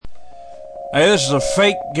Hey, this is a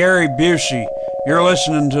fake Gary Busey. You're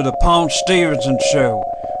listening to the Paunch Stevenson Show.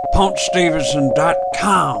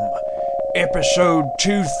 PaunchStevenson.com. Episode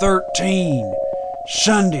 213.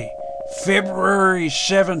 Sunday, February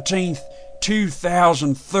 17th,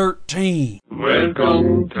 2013.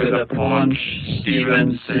 Welcome to the Paunch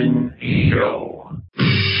Stevenson Show.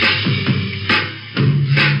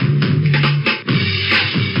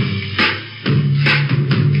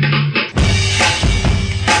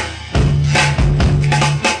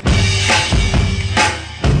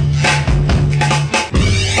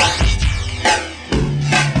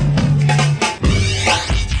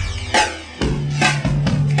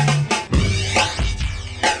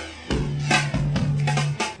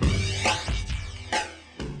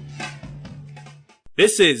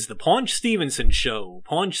 This is the Paunch Stevenson Show,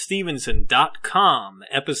 PaunchStevenson.com,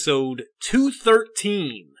 episode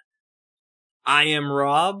 213. I am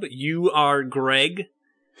Rob, you are Greg.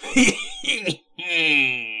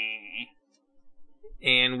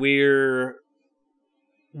 And we're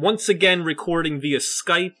once again recording via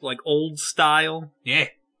Skype, like old style. Yeah.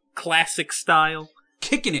 Classic style.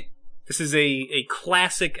 Kicking it. This is a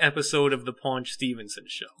classic episode of the Paunch Stevenson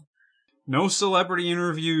Show. No celebrity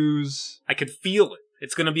interviews. I could feel it.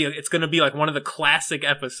 It's gonna be like one of the classic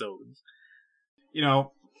episodes. You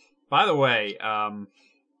know, by the way, on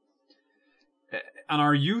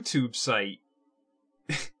our YouTube site,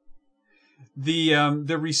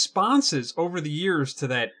 the responses over the years to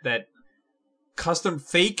that custom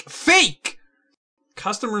fake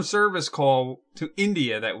customer service call to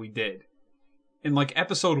India that we did in like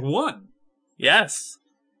episode 1. Yes.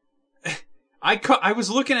 I was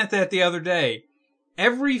looking at that the other day.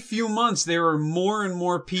 Every few months, there are more and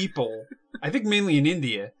more people, I think mainly in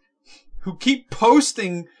India, who keep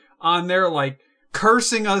posting on there, like,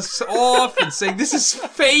 cursing us off and saying, this is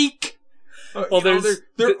fake. Well,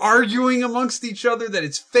 they're arguing amongst each other that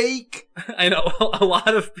it's fake. I know. A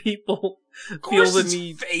lot of people feel the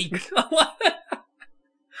need. Fake.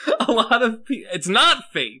 A lot of people. It's not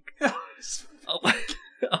fake.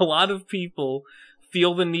 A lot of people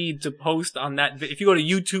feel the need to post on that. If you go to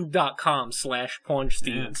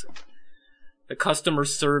youtube.com/PaunchStevenson, the customer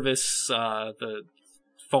service, the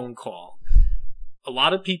phone call, a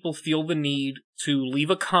lot of people feel the need to leave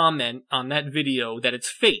a comment on that video that it's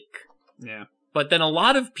fake. Yeah. But then a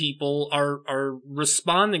lot of people are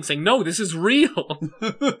responding saying, no, this is real.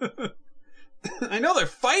 I know they're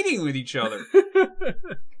fighting with each other.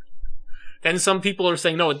 Then some people are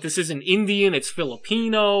saying, no, this isn't Indian, it's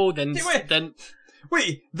Filipino.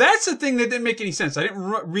 Wait, that's the thing that didn't make any sense. I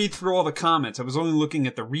didn't read through all the comments. I was only looking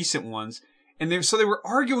at the recent ones. And they were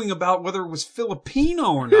arguing about whether it was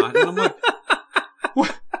Filipino or not. And I'm like,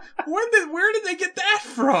 where did they get that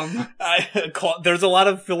from? There's a lot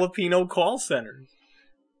of Filipino call centers.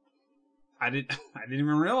 I didn't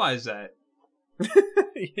even realize that.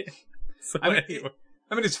 Yeah. So anyway.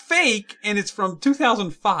 I mean, it's fake, and it's from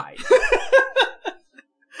 2005.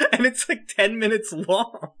 And it's like 10 minutes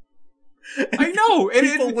long. I know. And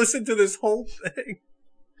people listen to this whole thing.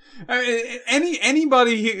 I mean,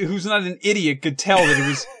 anybody who's not an idiot could tell that it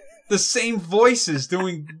was the same voices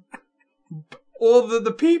doing all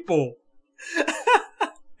the people.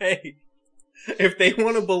 Hey, if they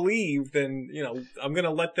want to believe, then, I'm going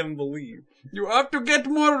to let them believe. You have to get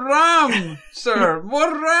more RAM, sir.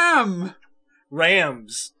 More RAM.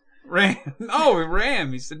 Rams. Ram. Oh,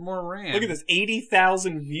 Ram. He said more Ram. Look at this.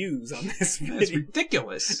 80,000 views on this video. That's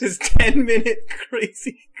ridiculous. This 10-minute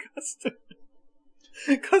crazy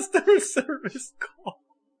customer service call.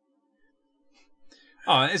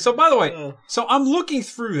 Oh, so by the way, so I'm looking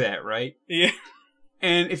through that, right? Yeah.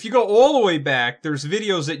 And if you go all the way back, there's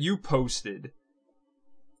videos that you posted.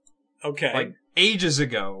 Okay. Like ages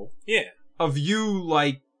ago. Yeah. Of you,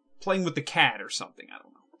 like, playing with the cat or something. I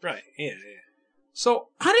don't know. Right. Yeah. So,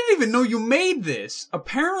 I didn't even know you made this.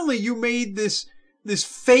 Apparently you made this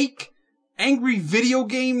fake Angry Video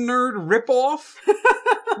Game Nerd ripoff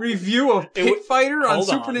review of Pit Fighter on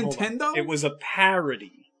Super Nintendo? It was a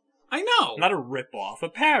parody. I know. Not a ripoff, a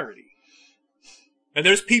parody. And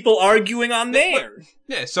there's people arguing on there.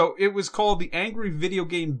 Yeah, so it was called the Angry Video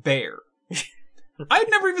Game Bear. I'd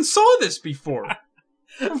never even saw this before.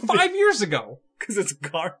 From 5 years ago. Because it's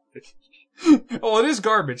garbage. Oh, it is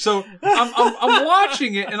garbage. So I'm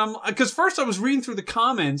watching it, and because first I was reading through the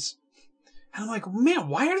comments, and I'm like, man,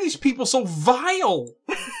 why are these people so vile?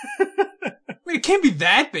 I mean, it can't be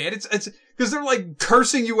that bad. It's because they're like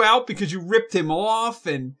cursing you out because you ripped him off,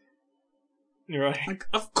 and you're right. Like,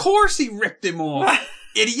 of course he ripped him off,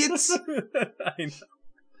 idiots.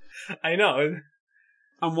 I know.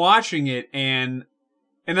 I'm watching it, and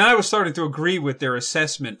And then I was starting to agree with their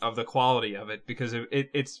assessment of the quality of it because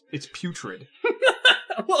it's putrid.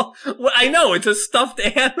 well, I know, it's a stuffed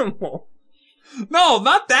animal. No,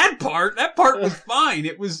 not that part. That part was fine.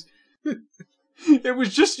 It was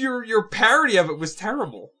just your parody of it was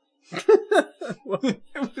terrible.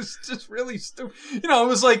 It was just really stupid. You know, it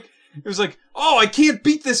was like, oh, I can't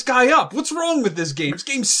beat this guy up. What's wrong with this game? This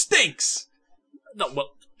game stinks. No,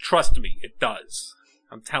 well, trust me, it does.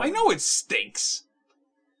 I'm telling you. I know it stinks.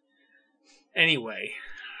 Anyway,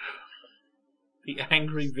 the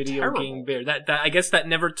Angry Video Terrible. Game Bear. That I guess that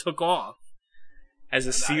never took off as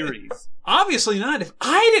a series. Obviously not. If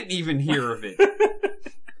I didn't even hear of it.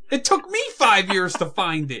 It took me 5 years to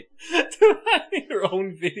find it. To have your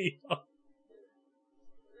own video.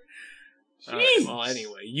 Jeez. Well,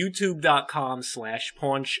 anyway,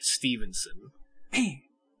 youtube.com/PaunchStevenson. Man.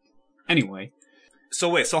 Anyway.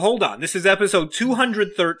 So hold on. This is episode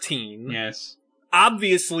 213. Yes.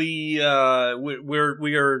 Obviously,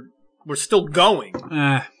 we're still going.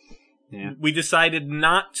 Yeah. We decided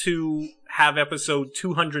not to have episode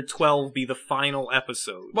 212 be the final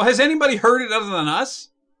episode. Well, has anybody heard it other than us?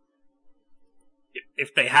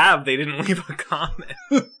 If they have, they didn't leave a comment.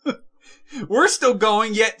 We're still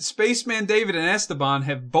going, yet Spaceman David and Esteban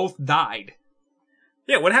have both died.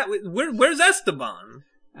 Yeah, what happened? Where's Esteban?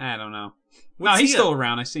 I don't know. What's No, he's he still up?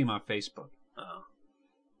 around. I see him on Facebook. Oh.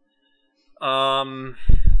 All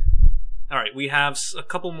right, we have a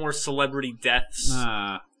couple more celebrity deaths.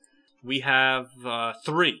 We have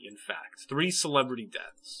 3, in fact. 3 celebrity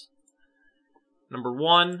deaths. Number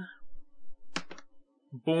 1,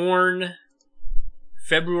 born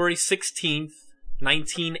February 16th,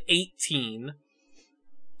 1918,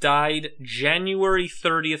 died January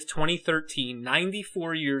 30th, 2013,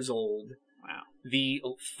 94 years old. Wow. The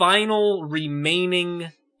final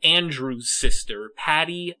remaining Andrews sister,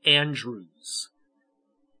 Patty Andrews.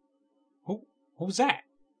 What was that?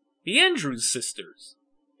 The Andrews sisters.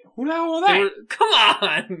 Who the hell were They that? were, come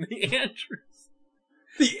on, the Andrews.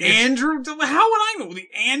 The Andrew? How would I know the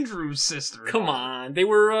Andrews sister? Come on, they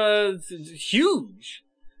were huge.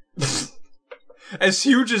 As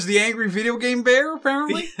huge as the Angry Video Game Bear,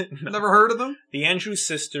 apparently? No. Never heard of them? The Andrews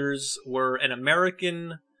sisters were an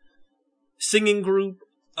American singing group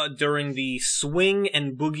during the swing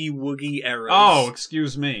and boogie woogie eras. Oh,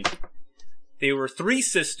 excuse me. They were 3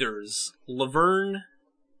 sisters, Laverne,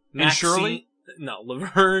 And Shirley? No,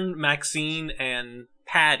 Laverne, Maxine, and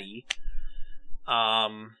Patty.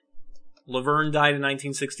 Laverne died in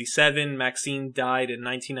 1967, Maxine died in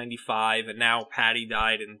 1995, and now Patty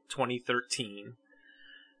died in 2013.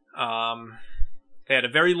 They had a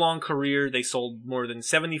very long career. They sold more than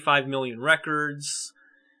 75 million records.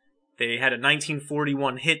 They had a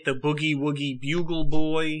 1941 hit, The Boogie Woogie Bugle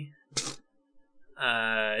Boy,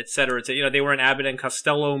 et cetera. You know, they were in Abbott and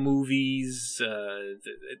Costello movies,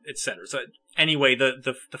 et cetera. So anyway,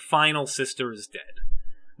 the final sister is dead.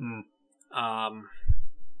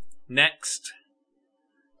 Next,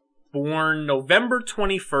 born November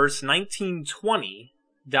 21st, 1920,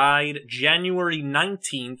 died January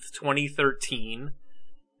 19th, 2013,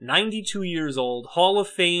 92 years old, Hall of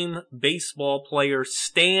Fame baseball player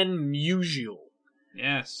Stan Musial.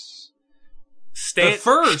 Yes. Stan, The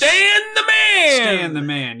first. Stan the man! Stan the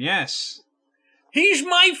man, yes. He's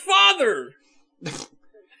my father!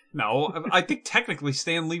 No, I think technically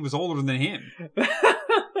Stan Lee was older than him.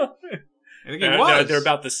 I think he was. They're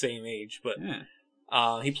about the same age, but Yeah.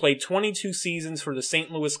 he played 22 seasons for the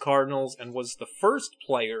St. Louis Cardinals and was the first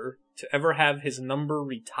player to ever have his number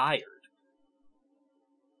retired.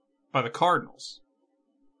 By the Cardinals.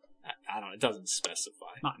 I don't know, it doesn't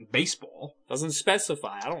specify. Not in baseball. Doesn't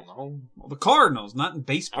specify, I don't know. Well, the Cardinals, not in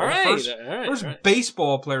baseball. Alright, The first alright.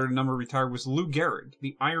 baseball player to number retired was Lou Gehrig,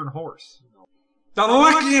 the Iron Horse. The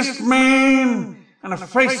luckiest man on the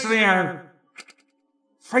face of the earth.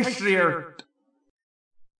 Face of the earth.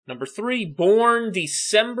 Number 3, born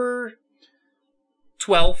December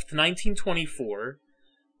 12th, 1924,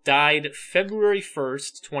 died February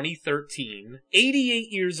 1st, 2013,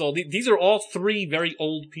 88 years old. These are all 3 very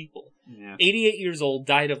old people. Yeah. 88 years old,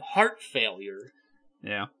 died of heart failure.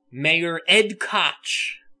 Yeah. Mayor Ed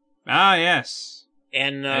Koch. Ah, yes.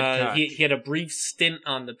 And Ed Koch. he had a brief stint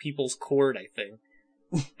on the People's Court, I think,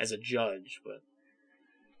 as a judge. But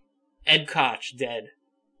Ed Koch, dead.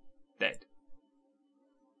 Dead.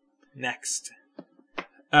 Next.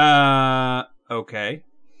 Okay.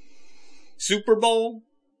 Super Bowl?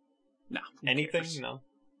 No. who Anything? cares? No.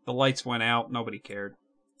 The lights went out. Nobody cared.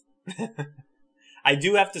 I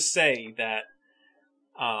do have to say that,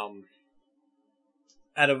 out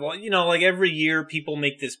of all, you know, like every year people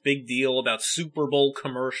make this big deal about Super Bowl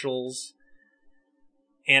commercials.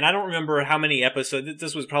 And I don't remember how many episodes,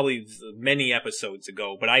 this was probably many episodes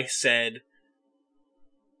ago, but I said,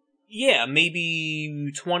 yeah,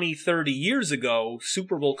 maybe 20, 30 years ago,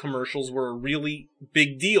 Super Bowl commercials were a really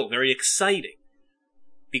big deal, very exciting.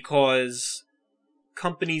 Because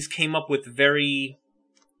companies came up with very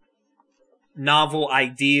novel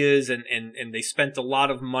ideas and they spent a lot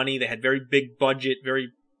of money. They had very big budget,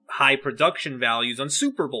 very high production values on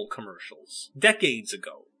Super Bowl commercials decades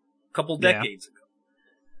ago, a couple decades ago.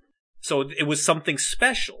 So it was something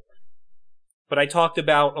special. But I talked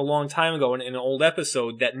about a long time ago in an old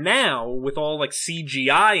episode that now, with all like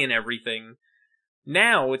CGI and everything,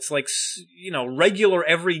 now it's like, regular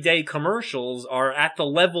everyday commercials are at the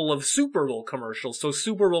level of Super Bowl commercials. So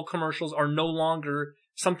Super Bowl commercials are no longer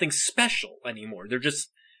something special anymore. They're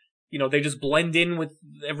just, they just blend in with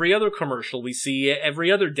every other commercial we see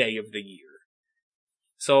every other day of the year.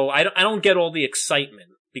 So I don't get all the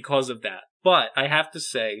excitement because of that. But I have to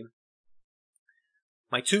say,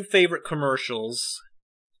 my two favorite commercials,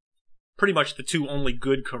 pretty much the two only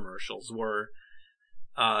good commercials, were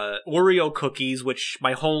Oreo cookies, which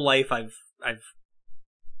my whole life I've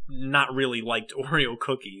not really liked Oreo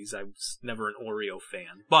cookies. I was never an Oreo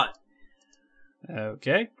fan, but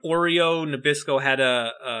okay. Oreo Nabisco had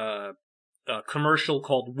a commercial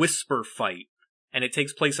called Whisper Fight, and it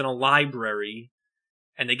takes place in a library,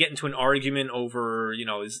 and they get into an argument over,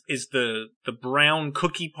 is the brown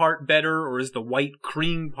cookie part better or is the white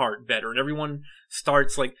cream part better? And everyone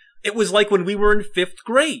starts like, it was like when we were in 5th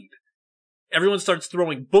grade. Everyone starts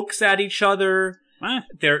throwing books at each other.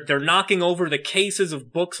 They're knocking over the cases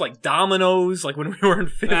of books like dominoes, like when we were in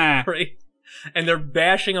 5th grade. And they're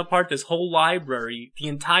bashing apart this whole library the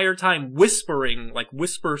entire time, whispering, like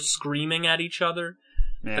whisper screaming at each other.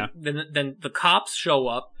 Yeah. Then the cops show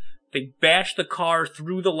up. They bash the car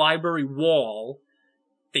through the library wall.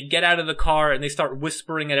 They get out of the car and they start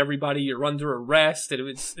whispering at everybody, "You're under arrest." And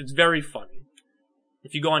it's very funny.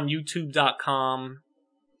 If you go on YouTube.com,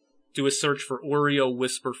 do a search for Oreo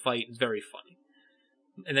Whisper Fight, it's very funny.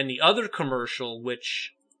 And then the other commercial,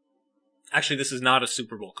 which, actually this is not a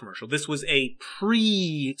Super Bowl commercial. This was a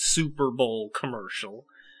pre-Super Bowl commercial.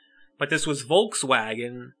 But this was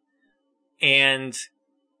Volkswagen, and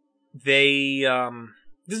they,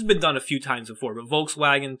 this has been done a few times before, but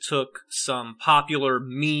Volkswagen took some popular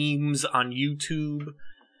memes on YouTube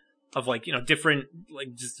of different,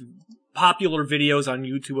 just popular videos on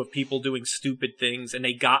YouTube of people doing stupid things, and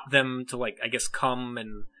they got them to come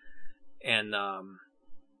and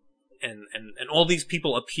all these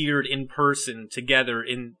people appeared in person together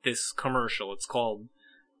in this commercial. It's called,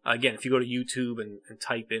 again, if you go to YouTube and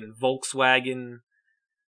type in Volkswagen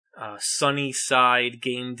Sunnyside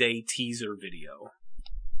Game Day teaser video.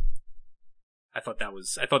 I thought that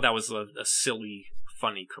was a silly,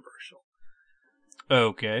 funny commercial.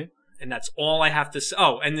 Okay. And that's all I have to say.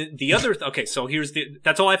 Oh, and the other, okay, so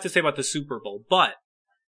that's all I have to say about the Super Bowl. But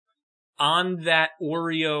on that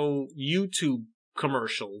Oreo YouTube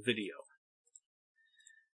commercial video,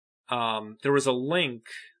 there was a link,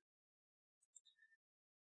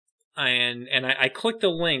 and I clicked the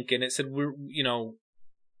link, and it said,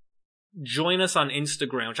 join us on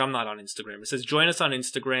Instagram, which I'm not on Instagram. It says, join us on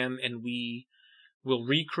Instagram, and we will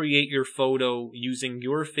recreate your photo using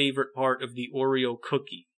your favorite part of the Oreo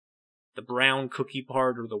cookie. The brown cookie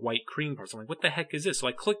part or the white cream part. So I'm like, what the heck is this? So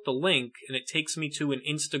I click the link, and it takes me to an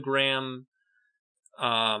Instagram,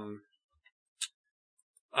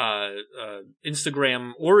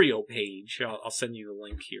 Instagram Oreo page. I'll send you the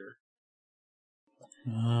link here.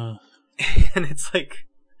 And it's like,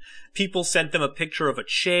 people sent them a picture of a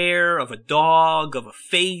chair, of a dog, of a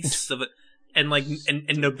face, and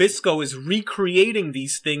Nabisco is recreating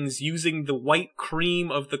these things using the white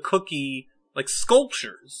cream of the cookie, like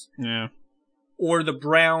sculptures. Yeah. Or the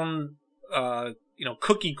brown,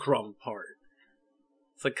 cookie crumb part.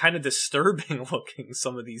 It's kind of disturbing looking,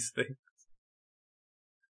 some of these things.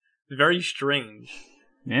 Very strange.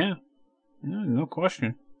 Yeah. No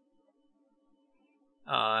question.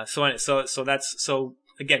 So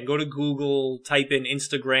again, go to Google, type in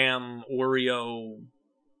Instagram, Oreo,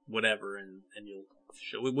 whatever, and you'll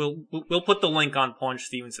show. We'll put the link on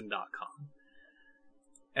PaunchStevenson.com.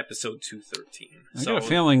 Episode 213. I got a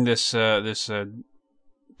feeling this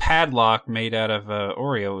padlock made out of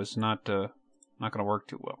Oreo is not going to work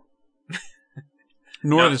too well.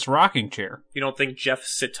 Nor this rocking chair. You don't think Jeff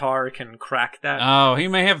Sitar can crack that? Oh, he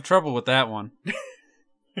may have trouble with that one.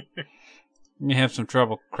 He may have some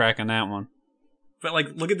trouble cracking that one. But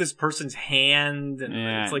look at this person's hand, and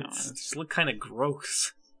it's just look kind of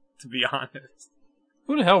gross, to be honest.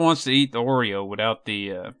 Who the hell wants to eat the Oreo without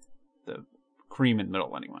the cream in the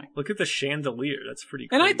middle anyway. Look at the chandelier. That's pretty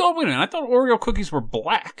cool. And I thought, wait a minute, I thought Oreo cookies were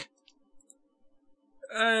black.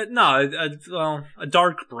 No, well, a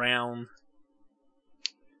dark brown.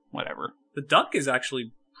 Whatever. The duck is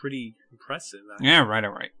actually pretty impressive. Yeah, right,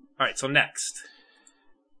 all right. All right, so next.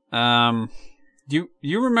 Do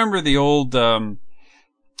you remember the old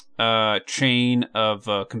chain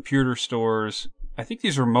of computer stores? I think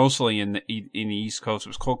these were mostly in the East Coast. It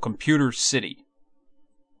was called Computer City.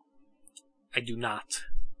 I do not.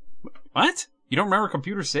 What? You don't remember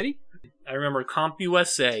Computer City? I remember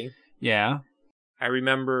CompUSA. Yeah. I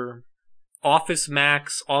remember Office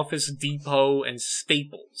Max, Office Depot, and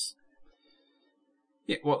Staples.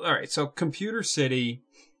 Yeah, well, all right. So Computer City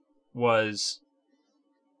was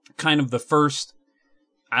kind of the first,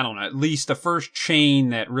 I don't know, at least the first chain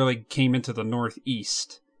that really came into the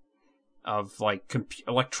Northeast of like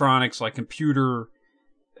electronics, like computer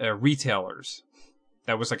retailers.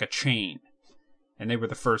 That was like a chain. And they were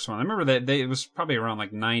the first one. I remember that it was probably around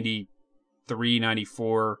like 93,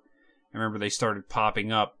 94. I remember they started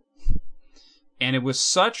popping up. And it was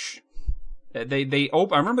such, I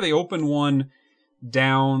remember they opened one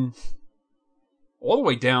down, all the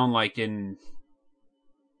way down like in,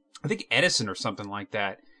 I think Edison or something like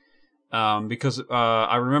that. Because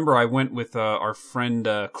I remember I went with our friend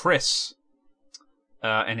Chris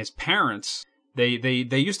and his parents. They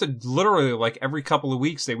used to literally, like, every couple of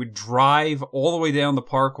weeks, they would drive all the way down the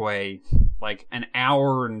Parkway, like an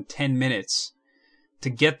hour and 10 minutes to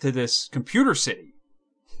get to this Computer City.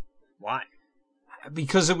 Why?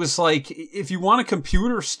 Because it was like, if you wanted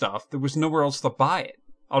computer stuff, there was nowhere else to buy it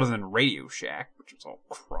other than Radio Shack, which was all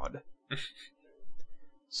crud.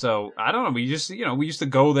 So, I don't know, we used to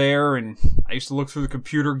go there, and I used to look through the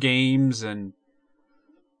computer games and,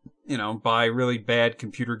 buy really bad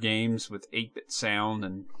computer games with 8-bit sound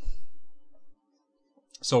and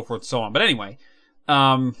so forth and so on. But anyway,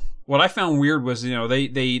 what I found weird was,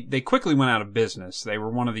 they quickly went out of business. They were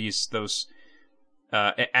one of those,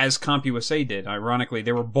 as CompUSA did. Ironically,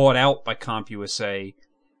 they were bought out by CompUSA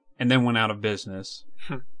and then went out of business.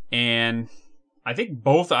 And I think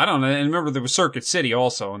both, I don't know, and remember there was Circuit City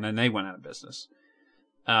also, and then they went out of business.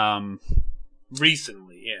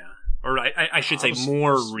 Recently, yeah. Or I should say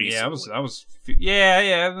more recently.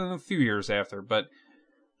 Yeah, a few years after. But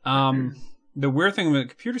the weird thing with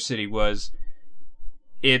Computer City was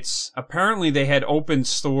it's apparently they had opened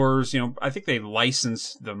stores, I think they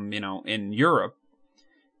licensed them, in Europe.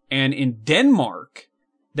 And in Denmark,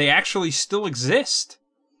 they actually still exist,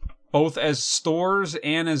 both as stores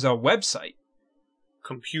and as a website.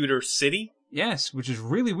 Computer City? Yes, which is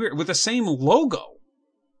really weird, with the same logo.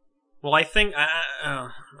 Well, I think I'm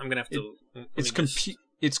gonna have to. It's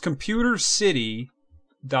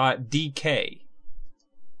computercity.dk.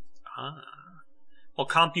 Well,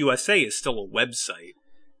 CompUSA is still a website.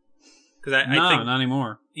 Because I think not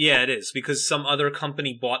anymore. Yeah, it is because some other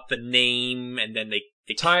company bought the name and then they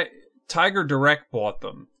Tiger Direct bought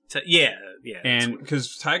them. Yeah, and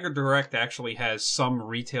because Tiger Direct actually has some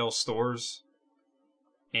retail stores.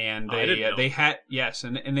 And they had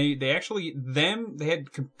and they actually they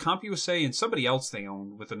had CompUSA and somebody else they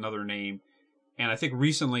owned with another name, and I think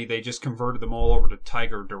recently they just converted them all over to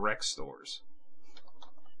Tiger Direct stores.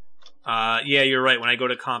 Yeah, you're right. When I go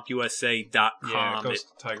to CompUSA.com, it goes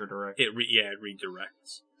to Tiger Direct. It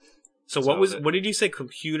redirects. So what did you say?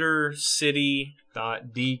 Computer City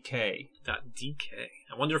 .dk. .dk.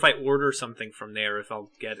 I wonder if I order something from there if I'll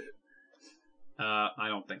get it. I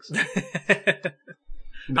don't think so.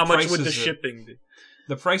 How much would the shipping be?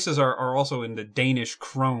 The prices are also in the Danish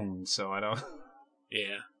krone, so I don't.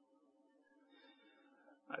 Yeah.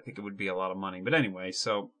 I think it would be a lot of money, but anyway.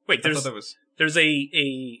 So wait, there's a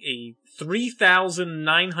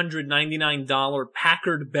 $3,999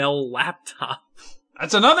 Packard Bell laptop.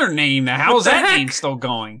 That's another name. How is that name still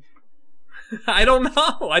going? I don't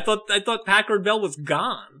know. I thought Packard Bell was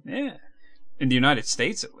gone. Yeah, in the United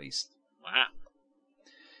States at least. Wow.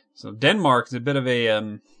 So Denmark is a bit of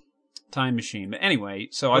a time machine. But anyway,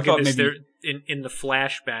 so I thought maybe there, in the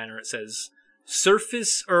Flash banner it says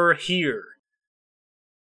Surface here.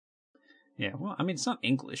 Yeah, well, I mean it's not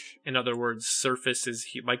English. In other words, Surface is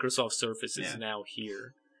Microsoft Surface is now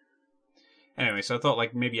here. Anyway, so I thought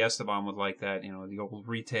like maybe Esteban would like that, the old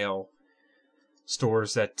retail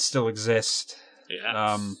stores that still exist.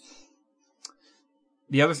 Yeah.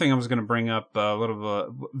 The other thing I was going to bring up, a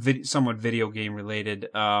little somewhat video game related.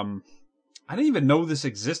 I didn't even know this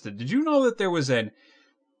existed. Did you know that there was a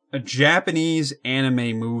Japanese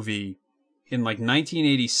anime movie in like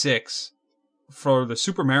 1986 for the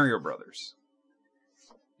Super Mario Brothers?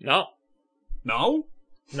 No. No?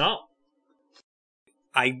 No.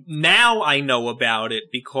 I know about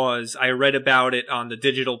it because I read about it on the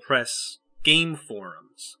Digital Press game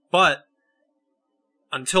forums. But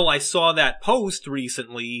until I saw that post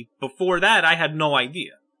recently, before that I had no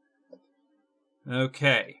idea.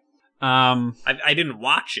 Okay. I didn't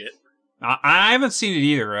watch it. I haven't seen it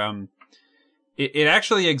either. It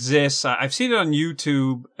actually exists. I've seen it on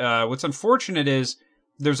YouTube. What's unfortunate is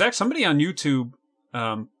there's actually somebody on YouTube,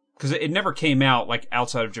 because it never came out like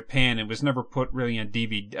outside of Japan. It was never put really on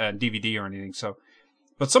DVD or anything. So,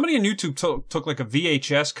 but somebody on YouTube took like a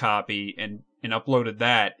VHS copy and uploaded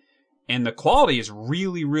that, and the quality is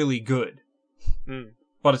really, really good. Mm.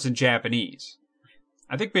 But it's in Japanese.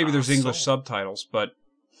 I think maybe there's English subtitles, but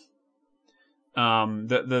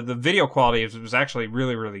the video quality was actually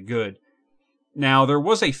really, really good. Now, there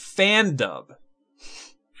was a fan dub.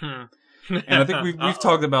 And I think we've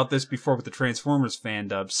talked about this before with the Transformers fan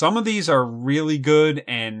dub. Some of these are really good,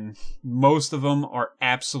 and most of them are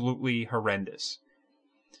absolutely horrendous.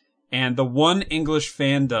 And the one English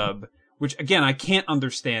fan dub, which, again, I can't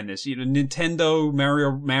understand this. You know, Nintendo,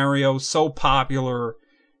 Mario, so popular.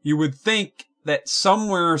 You would think that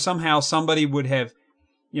somewhere, somehow, somebody would have,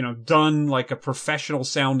 you know, done like a professional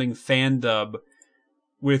sounding fan dub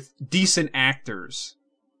with decent actors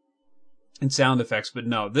and sound effects, but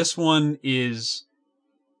no, this one is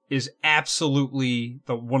absolutely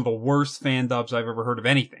one of the worst fan dubs I've ever heard of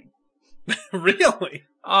anything. Really?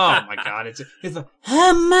 Oh my god, it's a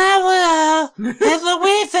Mario, it's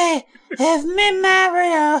Luigi, it's me,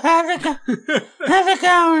 Mario. How's it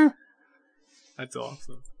going? That's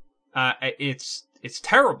awesome. It's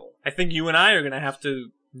terrible. I think you and I are gonna have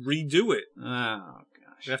to redo it. Oh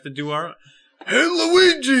gosh, We have to do our. Hey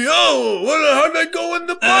Luigi! Oh, how'd I go in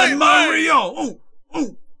the fight? Mario!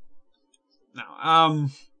 Oh! No,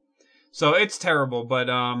 so it's terrible, but,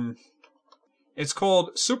 it's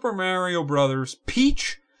called Super Mario Brothers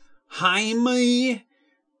Peach Jaime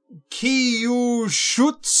Kyushutsu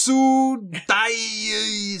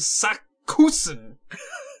Daisakusen.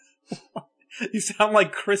 You sound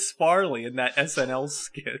like Chris Farley in that SNL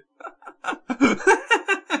skit.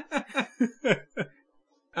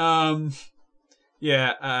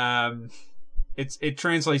 It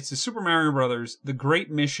translates to Super Mario Brothers: The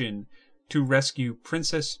Great Mission to Rescue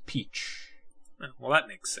Princess Peach. Well, that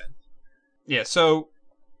makes sense. Yeah, so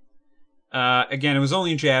again, it was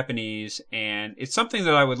only in Japanese, and it's something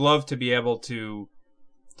that I would love to be able to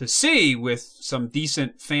see with some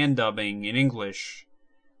decent fan dubbing in English.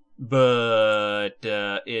 But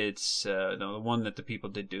it's no, the one that the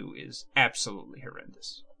people did do is absolutely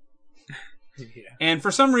horrendous. Yeah. And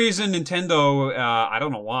for some reason, Nintendo, I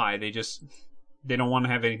don't know why, they don't want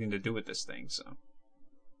to have anything to do with this thing. So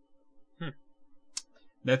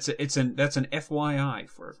that's an FYI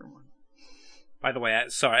for everyone. By the way,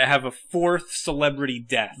 I have a fourth celebrity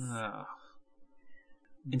death. Oh.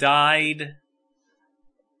 Died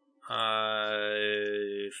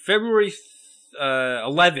February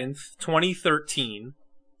 11th, 2013.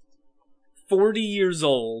 40 years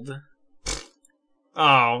old.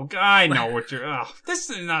 Oh, I know what you're... Oh, this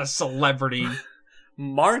is not a celebrity.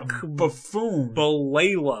 Mark Buffoon.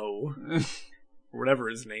 Bolelo. Or whatever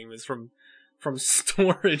his name is, from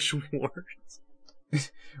Storage Wars.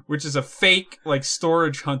 Which is a fake, like,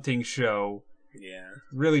 storage hunting show. Yeah.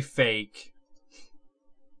 Really fake.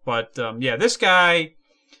 But, yeah, this guy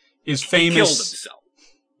is famous... He killed himself.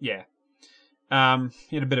 Yeah.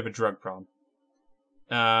 He had a bit of a drug problem.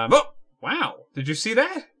 Oh! Wow. Did you see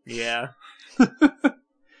that? Yeah.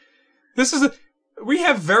 We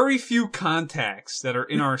have very few contacts that are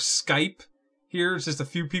in our Skype here. It's just a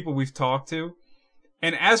few people we've talked to.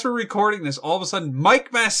 And as we're recording this, all of a sudden,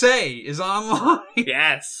 Mike Massey is online.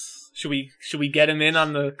 Yes. Should we get him in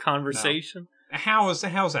on the conversation? No. How's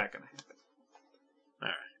that going to happen?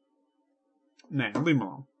 Alright. Nah, leave him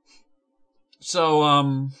alone.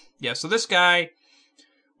 So, yeah, so this guy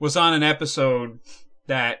was on an episode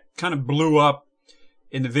that kind of blew up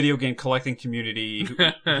in the video game collecting community,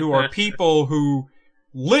 who are people who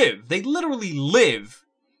they literally live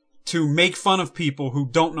to make fun of people who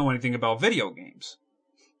don't know anything about video games.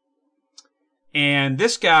 And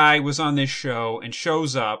this guy was on this show and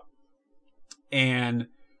shows up and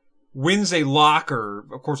wins a locker,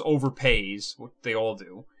 of course overpays, what they all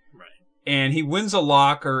do. Right. And he wins a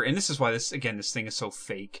locker, and this is why this thing is so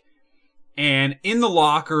fake. And in the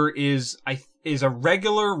locker is a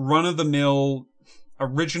regular run-of-the-mill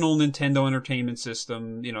original Nintendo Entertainment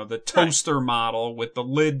System, you know, the toaster model with the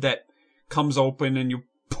lid that comes open and you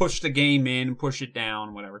push the game in and push it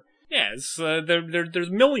down, whatever. Yeah, there's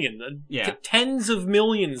millions, tens of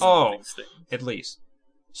millions of these things. At least.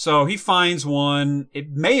 So he finds one.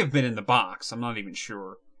 It may have been in the box. I'm not even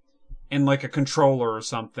sure. And like a controller or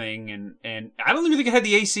something. And I don't even think it had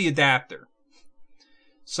the AC adapter.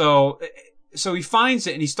 So he finds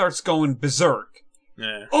it and he starts going berserk.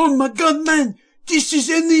 Yeah. Oh my god, man! This is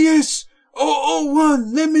NES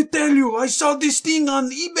 001. Let me tell you, I saw this thing on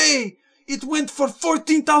eBay. It went for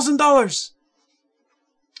 $14,000.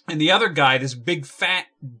 And the other guy, this big fat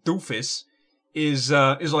doofus, is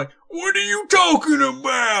like, what are you talking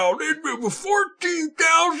about? It was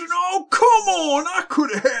 14,000. Oh, come on! I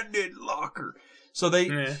could have had that locker. So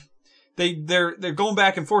they're going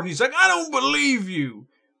back and forth. And he's like, I don't believe you.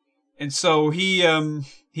 And so he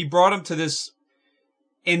brought him to this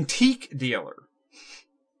antique dealer.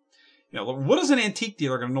 You know, what is an antique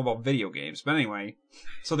dealer going to know about video games? But anyway,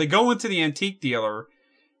 so they go into the antique dealer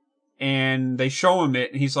and they show him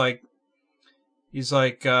it, and he's like,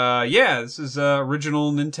 yeah, this is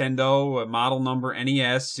original Nintendo, model number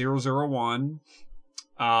NES 001.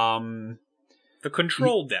 The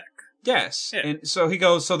control deck. Yes. Yeah. And so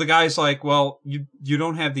the guy's like, well, you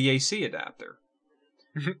don't have the AC adapter.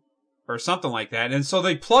 Or something like that. And so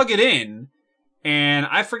they plug it in, and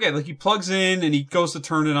I forget, like he plugs in and he goes to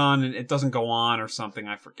turn it on and it doesn't go on or something,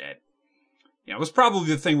 I forget. Yeah, it was probably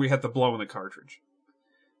the thing where you had to blow in the cartridge.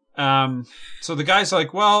 So the guy's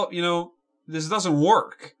like, well, you know, this doesn't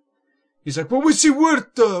work. He's like, well, what's it worth?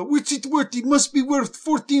 What's it worth? It must be worth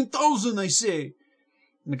 14,000, I say.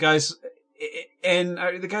 And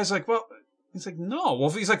the guy's like, well, he's like, no. Well,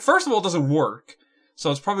 he's like, first of all, it doesn't work. So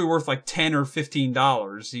it's probably worth like $10 or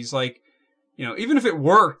 $15. He's like, you know, even if it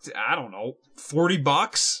worked, I don't know,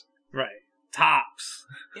 $40? Right. Tops.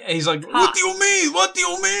 Yeah, he's like, what do you mean? What do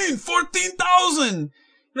you mean? 14,000?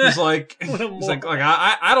 He's like,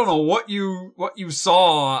 I don't know what you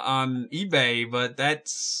saw on eBay, but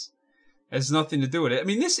that has nothing to do with it. I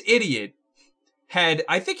mean, this idiot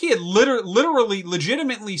I think he had literally,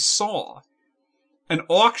 legitimately saw an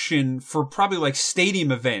auction for probably like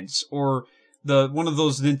stadium events or one of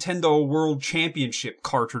those Nintendo World Championship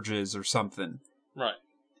cartridges or something. Right.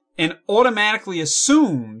 And automatically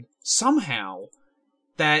assumed somehow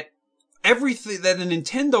that everything, that a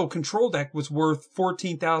Nintendo control deck was worth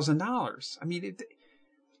 $14,000. I mean,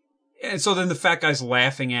 and so then the fat guy's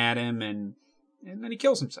laughing at him and then he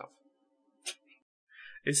kills himself.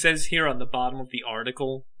 It says here on the bottom of the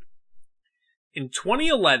article, in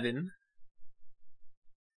 2011,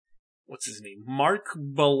 what's his name? Mark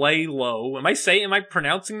Balalo. Am I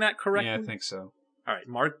pronouncing that correctly? Yeah, I think so. All right,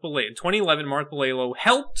 Mark Balalo. In 2011, Mark Balalo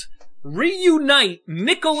helped reunite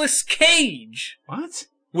Nicolas Cage. What?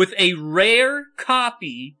 With a rare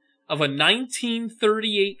copy of a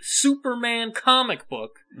 1938 Superman comic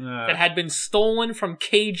book that had been stolen from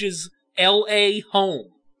Cage's L.A. home.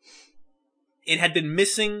 It had been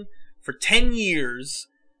missing for 10 years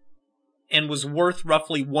and was worth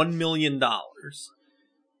roughly $1 million.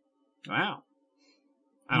 Wow.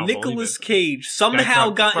 Nicolas Cage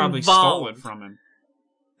somehow got probably involved. Stole it from him.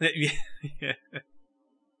 Yeah.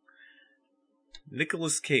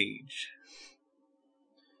 Nicolas Cage.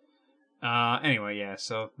 Anyway, yeah,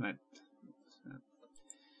 so that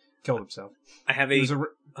killed himself. I have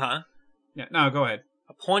Huh? Yeah, no, go ahead.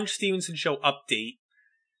 A Paunch Stevenson Show update.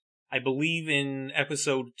 I believe in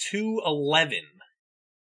episode 211.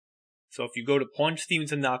 So if you go to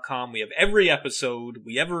paunchstevenson.com, we have every episode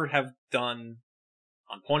we ever have done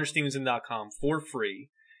on paunchstevenson.com for free.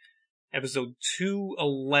 Episode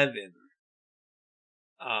 211.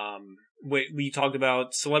 We talked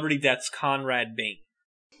about Celebrity Death's Conrad Bain.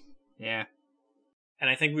 Yeah. And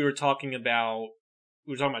I think we were talking about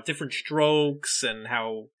different strokes and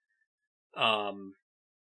how Todd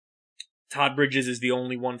Bridges is the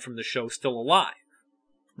only one from the show still alive.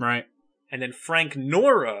 Right. And then Frank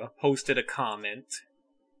Nora posted a comment.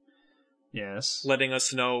 Yes. Letting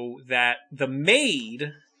us know that the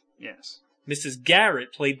maid, yes, Mrs.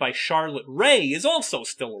 Garrett, played by Charlotte Ray, is also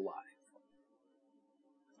still alive.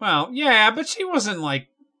 Well, yeah, but she wasn't like,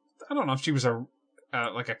 I don't know if she was a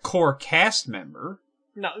core cast member.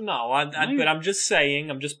 No, but I'm just saying,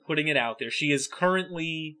 I'm just putting it out there. She is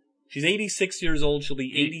currently, she's 86 years old. She'll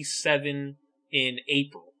be 87 in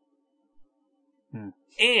April.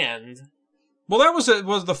 And well, that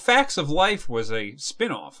was the Facts of Life was a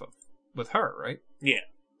spin-off with her, right? Yeah.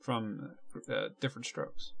 From Different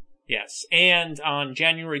Strokes. Yes. And on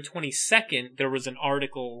January 22nd, there was an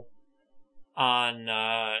article on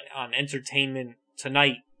Entertainment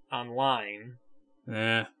Tonight online.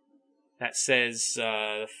 Yeah. That says,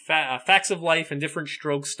 Facts of Life and Different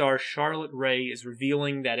Strokes star Charlotte Ray is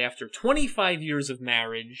revealing that after 25 years of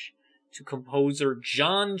marriage to composer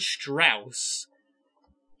John Strauss,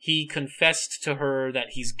 he confessed to her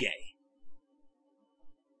that he's gay.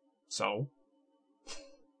 So?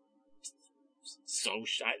 So,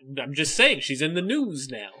 I'm just saying, she's in the news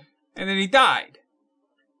now. And then he died.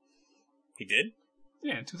 He did?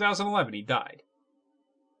 Yeah, in 2011, he died.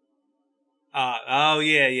 Oh,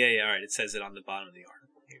 yeah. All right, it says it on the bottom of the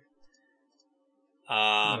article here.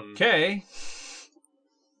 Okay.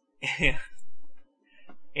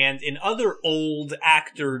 And in other old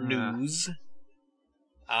actor news,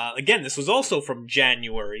 again, this was also from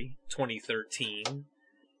January 2013,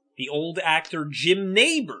 the old actor Jim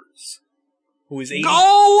Nabors, who is 80...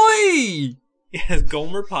 Golly! Yes,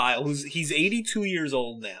 Gomer Pyle, he's 82 years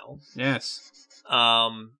old now. Yes.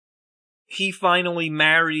 He finally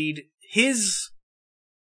married his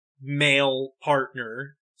male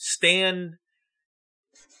partner, Stan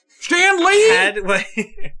Lee!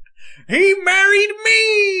 He married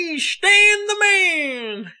me, Stan the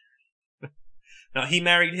Man! No, he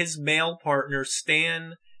married his male partner,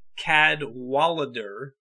 Stan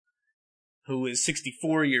Cadwallader, who is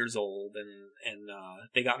 64 years old, and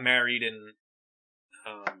they got married in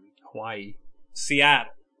Hawaii.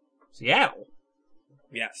 Seattle. Seattle?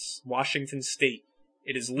 Yes, Washington State.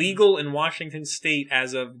 It is legal in Washington State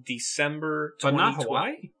as of December 2012. But not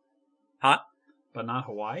Hawaii? Huh? But not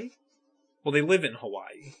Hawaii? Well, they live in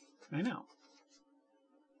Hawaii. I know.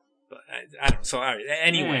 But I don't know. So, all right.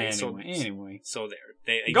 Anyway. So there.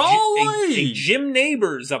 A Jim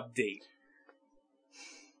Nabors update.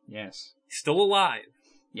 Yes. Still alive.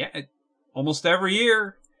 Yeah. Almost every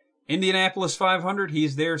year, Indianapolis 500,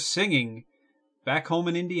 he's there singing back home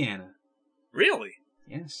in Indiana. Really?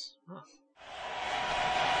 Yes. Huh.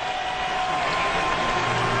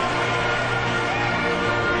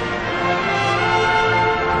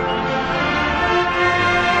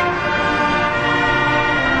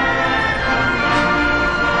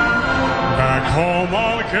 Back home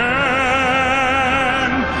again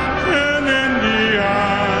in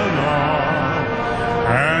Indiana,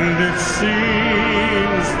 and it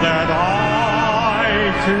seems that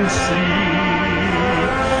I can see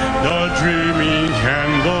the dreaming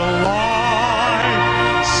candlelight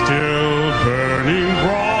still burning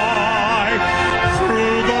bright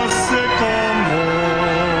through the sycamores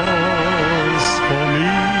for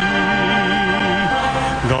me.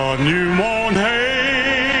 The new mown hay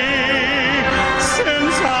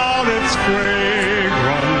sends out its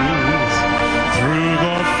fragrance through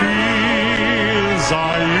the fields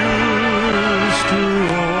I used to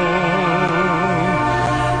roam.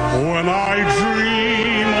 When I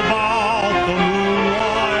dream about the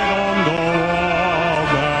moonlight on the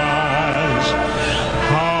Wabash,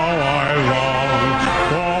 how I long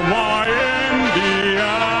for my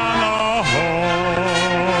Indiana home.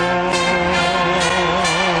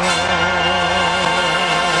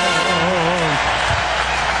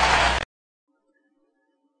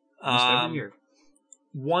 Almost every year.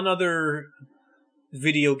 One other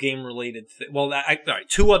video game related all right,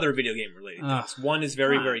 two other video game related things. One is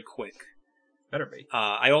very, very quick. Better be.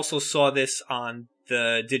 I also saw this on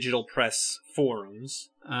the Digital Press forums.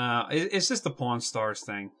 Is this the Pawn Stars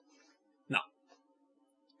thing? No.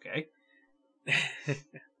 Okay.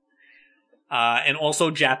 And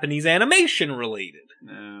also Japanese animation related.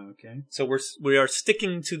 Okay. So we are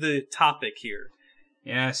sticking to the topic here.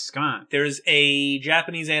 Yes, come on. There's a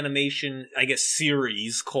Japanese animation, I guess,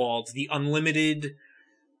 series called The Unlimited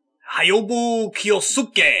Hayobu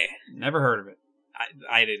Kyosuke. Never heard of it.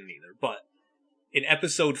 I didn't either, but in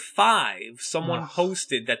episode 5, someone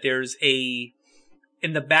posted that there's in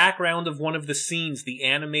the background of one of the scenes, the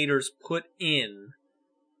animators put in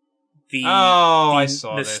I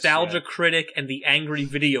saw Nostalgia this, Critic and the Angry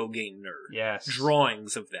Video Game Nerd. Yes.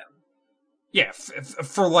 Drawings of them. Yeah,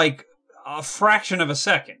 for like a fraction of a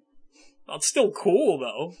second. Well, it's still cool,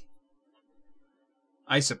 though.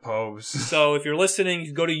 I suppose. So if you're listening, you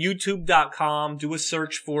can go to youtube.com, do a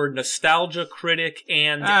search for Nostalgia Critic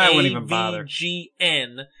and AVGN,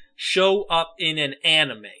 show up in an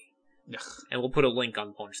anime. Ugh. And we'll put a link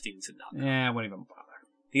on PawnStevenson.com. Yeah, I wouldn't even bother.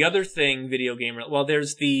 The other thing, video game, well,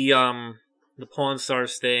 there's the Pawn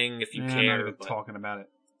Stars thing, if you care. I'm not even talking about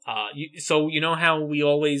it. So you know how we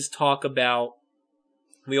always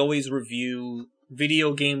review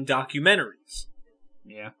video game documentaries.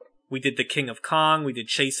 Yeah. We did The King of Kong, we did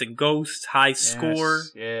Chasing Ghosts, High Score.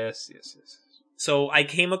 Yes. So I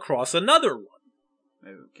came across another one.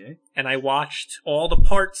 Okay. And I watched all the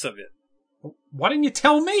parts of it. Why didn't you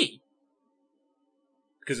tell me?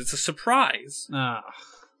 Because it's a surprise.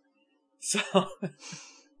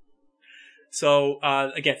 So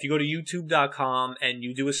again, if you go to youtube.com and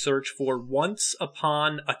you do a search for Once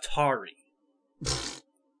Upon Atari.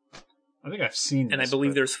 I think I've seen this. And I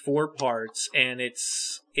believe but- there's 4 parts, and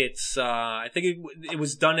it's I think it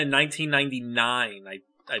was done in 1999,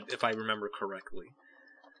 if I remember correctly.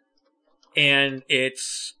 And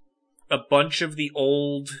it's a bunch of the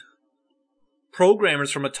old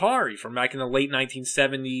programmers from Atari from back in the late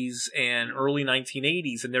 1970s and early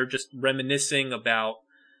 1980s, and they're just reminiscing about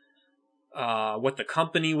what the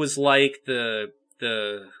company was like, the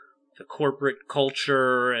corporate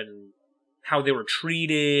culture, and how they were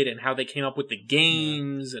treated, and how they came up with the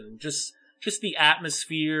games, and just the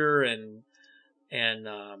atmosphere, and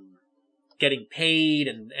getting paid,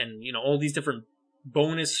 and you know, all these different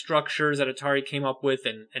bonus structures that Atari came up with,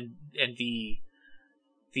 and the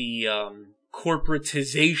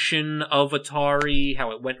corporatization of Atari,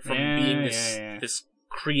 how it went from being this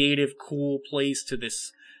creative, cool place to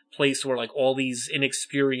this place where like all these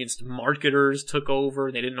inexperienced marketers took over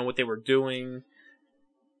and they didn't know what they were doing.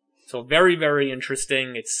 So very, very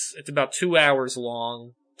interesting. It's about 2 hours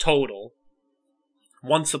long total.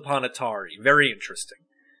 Once Upon Atari. Very interesting.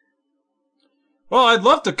 Well, I'd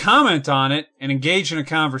love to comment on it and engage in a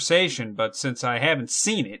conversation, but since I haven't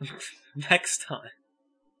seen it, Next time.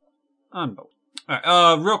 unbelievable.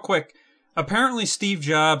 All right, real quick. Apparently, Steve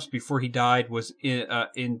Jobs, before he died, was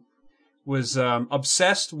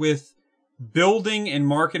obsessed with building and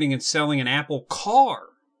marketing and selling an Apple car.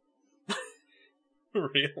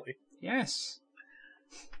 Really? Yes.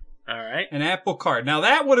 All right. An Apple car. Now,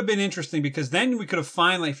 that would have been interesting because then we could have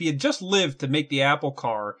finally, if he had just lived to make the Apple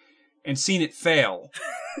car and seen it fail,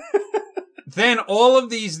 then all of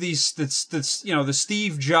these you know, the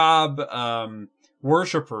Steve Jobs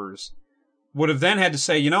worshippers would have then had to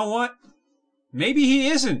say, you know what? Maybe he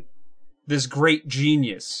isn't this great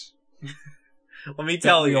genius. Let me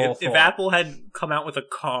tell we you, all if thought. Apple had come out with a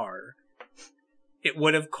car, it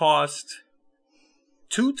would have cost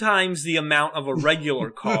 2 times the amount of a regular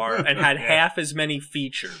car and had half as many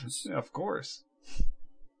features. Of course.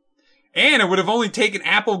 And it would have only taken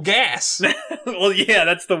Apple gas. Well, yeah,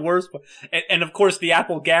 that's the worst part. And of course, the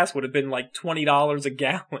Apple gas would have been like $20 a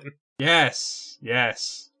gallon. Yes.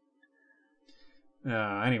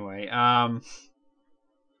 Anyway, Oh,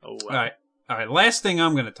 well. All right. Last thing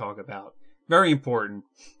I'm going to talk about, very important,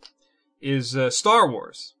 is Star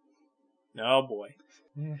Wars. Oh, boy.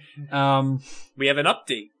 We have an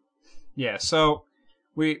update. Yeah, so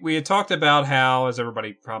we had talked about how, as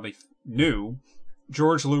everybody probably knew,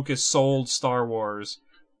 George Lucas sold Star Wars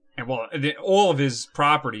and all of his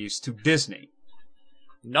properties to Disney.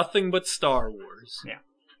 Nothing but Star Wars. Yeah.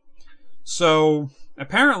 So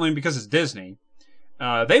apparently, because it's Disney,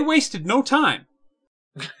 they wasted no time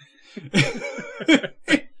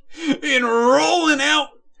in rolling out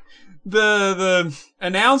the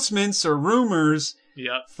announcements or rumors.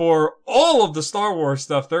 Yep. For all of the Star Wars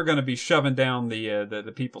stuff, they're going to be shoving down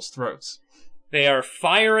the people's throats. They are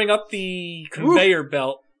firing up the conveyor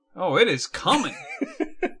belt. Oh, it is coming.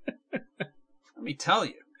 Let me tell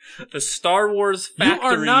you. The Star Wars factory You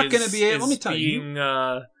are not going to be able. Let me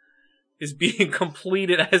tell is being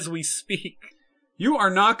completed as we speak. You are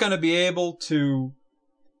not going to be able to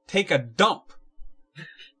take a dump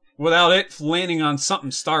without it landing on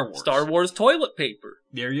something Star Wars. Star Wars toilet paper.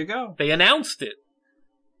 There you go. They announced it.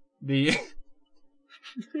 The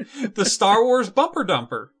Star Wars bumper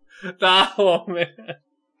dumper. Oh, man.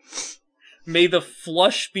 May the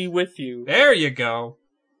flush be with you. There you go.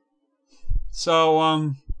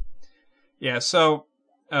 So, yeah, so,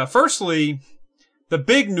 firstly, the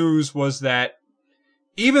big news was that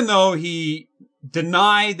even though he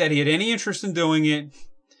denied that he had any interest in doing it,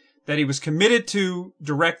 that he was committed to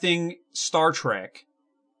directing Star Trek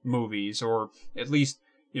movies, or at least,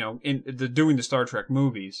 you know, doing the Star Trek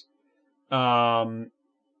movies,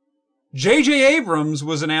 J.J. Abrams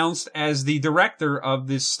was announced as the director of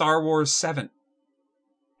this Star Wars 7.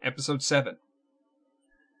 Episode 7.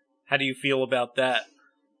 How do you feel about that?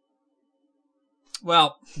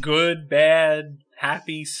 Well, Good, bad,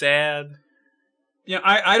 happy, sad, you know,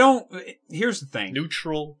 I don't, here's the thing.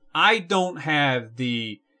 neutral? I don't have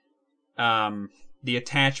the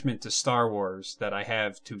attachment to Star Wars that I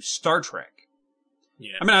have to Star Trek.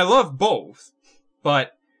 Yeah. I mean, I love both,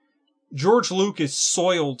 but George Lucas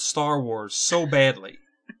soiled Star Wars so badly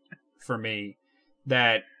for me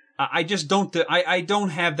that I just don't, I don't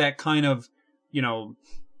have that kind of, you know,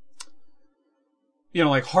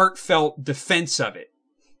 like heartfelt defense of it.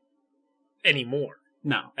 Anymore.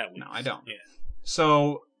 No, At least. no, I don't. Yeah.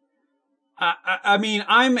 So, I mean,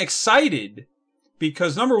 I'm excited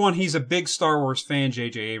because number one, he's a big Star Wars fan,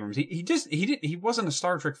 J.J. Abrams. He wasn't a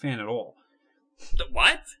Star Trek fan at all.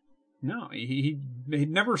 What? No, he'd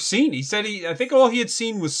never seen. He said I think all he had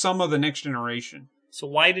seen was some of the Next Generation. So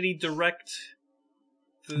why did he direct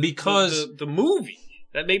Because- the movie?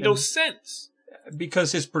 That made no sense.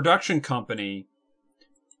 Because his production company,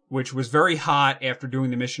 which was very hot after doing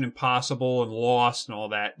the Mission Impossible and Lost and all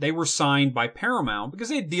that, they were signed by Paramount, because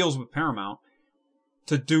they had deals with Paramount,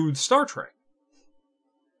 to do Star Trek.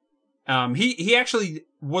 He actually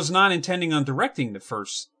was not intending on directing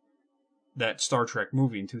that Star Trek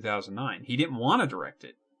movie in 2009. He didn't want to direct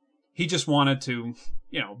it. He just wanted to,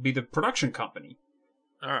 be the production company.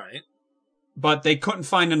 All right. But they couldn't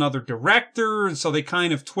find another director, and so they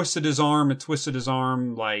kind of twisted his arm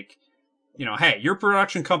like, hey, your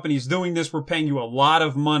production company is doing this, we're paying you a lot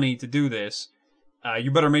of money to do this,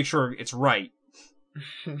 you better make sure it's right.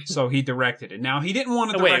 So he directed it. Now, he didn't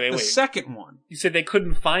want to direct the second one. You said they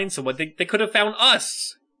couldn't find someone. They could have found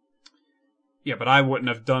us. Yeah, but I wouldn't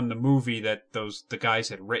have done the movie that the guys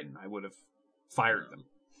had written. I would have fired them.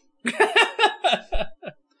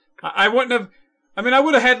 I wouldn't have... I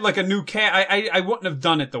would have had like a new cat. I wouldn't have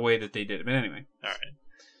done it the way that they did it. But anyway. All right.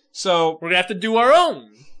 So... We're going to have to do our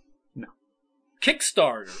own. No.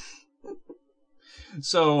 Kickstarter.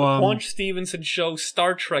 So... Launch Stevenson Show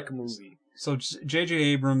Star Trek movie. So J.J.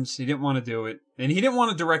 Abrams, he didn't want to do it. And he didn't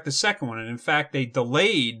want to direct the second one. And in fact, they've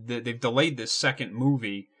delayed this second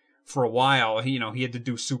movie for a while. He had to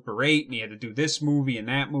do Super 8, and he had to do this movie and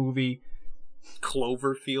that movie.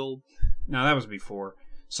 Cloverfield. No, that was before.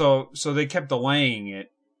 So they kept delaying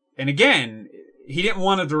it. And again, he didn't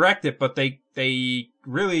want to direct it, but they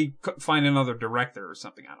really couldn't find another director or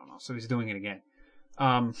something. I don't know. So he's doing it again.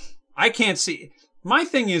 I can't see. My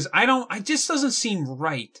thing is, it just doesn't seem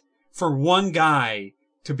right for one guy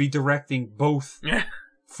to be directing both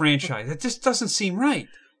franchises. It just doesn't seem right.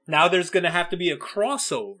 Now there's going to have to be a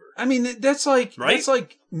crossover. I mean, that's like, right? That's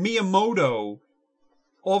like Miyamoto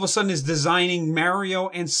all of a sudden is designing Mario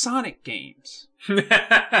and Sonic games.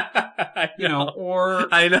 I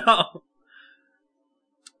know.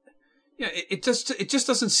 Yeah, it just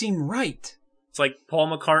doesn't seem right. It's like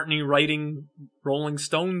Paul McCartney writing Rolling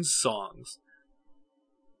Stones songs.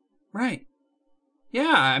 Right.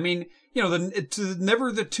 Yeah, I mean,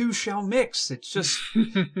 never the two shall mix. It's just,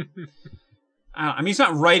 he's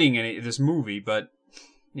not writing any of this movie, but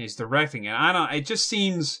he's directing it. It just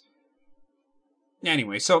seems,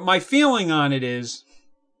 anyway, so my feeling on it is,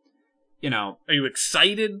 Are you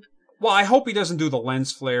excited? Well, I hope he doesn't do the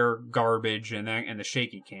lens flare garbage and the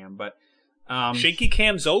shaky cam, but... shaky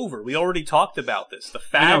cam's over. We already talked about this. The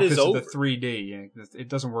fad is over. Of the 3D. Yeah, it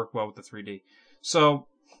doesn't work well with the 3D. So,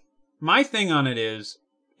 my thing on it is,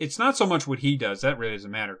 it's not so much what he does. That really doesn't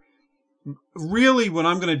matter. Really, what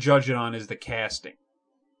I'm going to judge it on is the casting.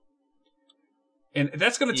 And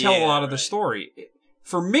that's going to tell a lot of the story.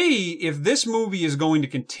 For me, if this movie is going to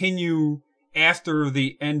continue after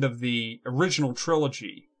the end of the original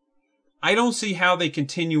trilogy, I don't see how they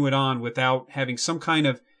continue it on without having some kind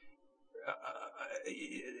of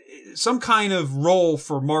role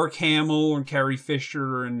for Mark Hamill and Carrie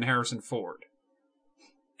Fisher and Harrison Ford.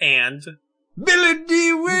 And Billy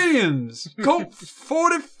D. Williams, Colt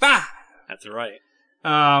 45. That's right.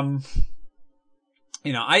 I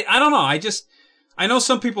don't know. I know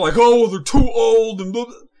some people are like, oh, they're too old and blah,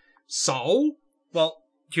 blah. So? Well,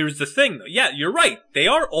 here's the thing though. Yeah, you're right. They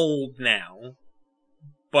are old now.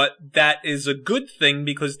 But that is a good thing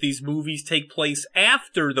because these movies take place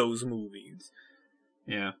after those movies.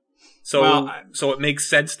 Yeah. So it makes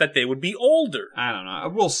sense that they would be older. I don't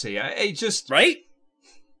know. We'll see. Right?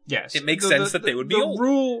 Yes. It makes sense that they would be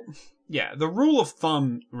older. The rule of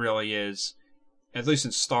thumb really is, at least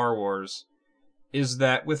in Star Wars, is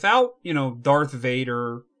that without, Darth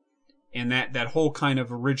Vader and that whole kind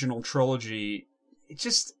of original trilogy, it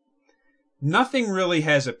just, nothing really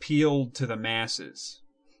has appealed to the masses.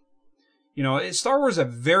 Star Wars is a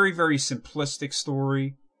very, very simplistic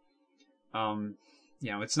story.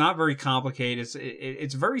 It's not very complicated.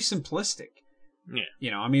 It's very simplistic.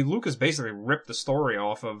 Yeah. Lucas basically ripped the story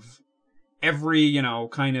off of every,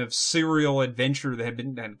 kind of serial adventure that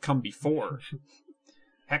had come before.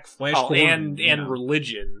 Heck, Flash Gordon, and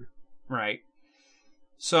religion. Right.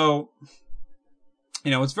 So,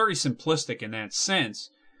 it's very simplistic in that sense.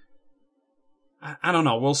 I don't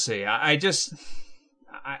know. We'll see. I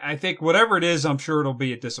think whatever it is, I'm sure it'll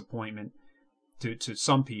be a disappointment to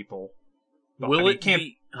some people. But, it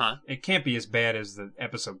can't be as bad as the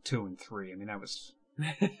episode 2 and 3. That was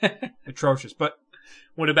atrocious. But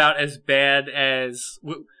what about as bad as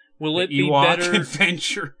will it be Ewok better?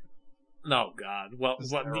 Adventure. Oh God. Well,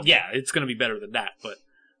 yeah, it's going to be better than that. But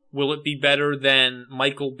will it be better than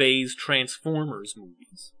Michael Bay's Transformers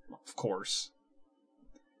movies? Of course.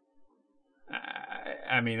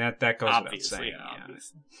 That goes obviously, without saying.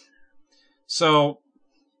 Obviously. So,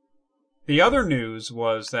 the other news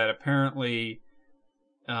was that apparently,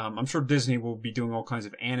 I'm sure Disney will be doing all kinds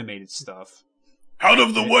of animated stuff. Out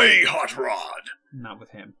of the way, Hot Rod! Not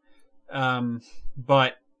with him.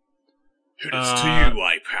 But... It is to you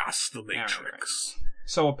I pass the Matrix. Right.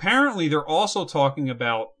 So apparently they're also talking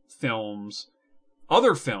about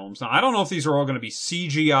other films. Now, I don't know if these are all going to be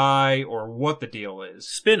CGI or what the deal is.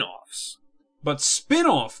 Spin-offs. But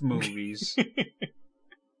spin-off movies...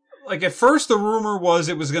 Like, at first the rumor was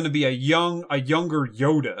it was going to be a younger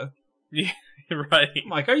Yoda. Yeah, right. I'm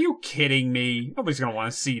like, are you kidding me? Nobody's going to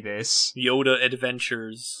want to see this. Yoda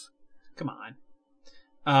Adventures. Come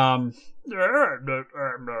on.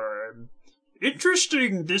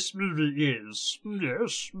 Interesting this movie is.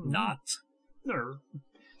 Yes. Not.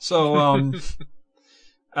 So,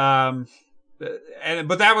 but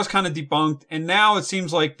that was kind of debunked, and now it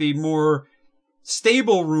seems like the more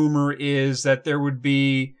stable rumor is that there would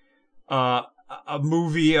be a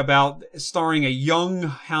movie starring a young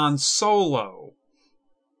Han Solo,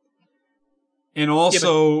 and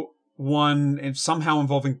also one somehow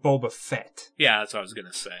involving Boba Fett. Yeah, that's what I was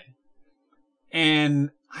gonna say. And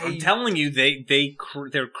I'm telling you,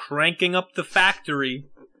 they're cranking up the factory.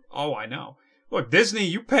 Oh, I know. Look, Disney,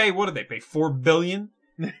 you pay, what did they pay, $4 billion?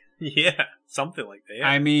 Yeah, something like that. Yeah.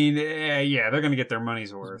 I mean, yeah, they're going to get their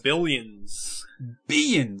money's worth. Billions.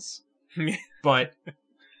 But,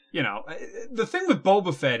 you know, the thing with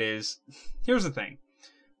Boba Fett is, here's the thing.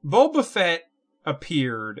 Boba Fett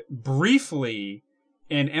appeared briefly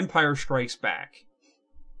in Empire Strikes Back.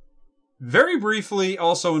 Very briefly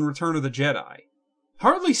also in Return of the Jedi.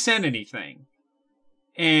 Hardly said anything.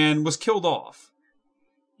 And was killed off.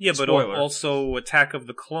 Yeah, but Spoiler. also Attack of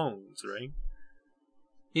the Clones, right?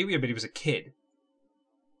 Yeah, but he was a kid.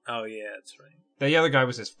 Oh, yeah, that's right. The other guy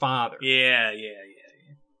was his father. Yeah.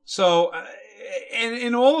 So, and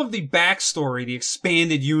in all of the backstory, the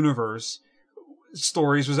expanded universe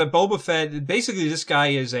stories, was that Boba Fett, basically this guy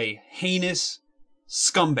is a heinous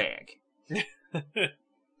scumbag.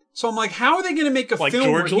 So I'm like, how are they going to make a like film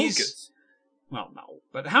George where he's... Lucas. Well, no.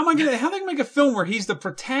 But how are they going to make a film where he's the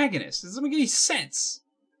protagonist? It doesn't make any sense.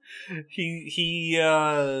 He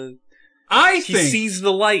sees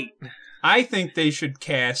the light. I think they should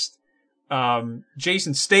cast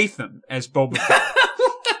Jason Statham as Boba Fett.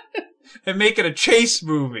 And make it a chase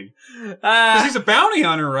movie. Because he's a bounty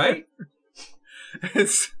hunter, right?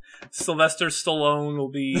 Sylvester Stallone will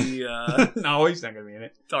be no, he's not going to be in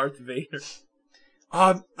it. Darth Vader.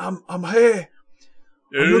 I'm here.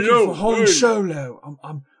 I'm looking for Han Solo.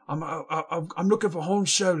 I'm looking for Han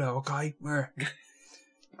Solo. Okay.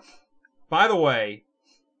 By the way,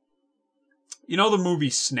 you know the movie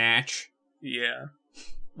Snatch? Yeah.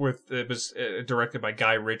 It was directed by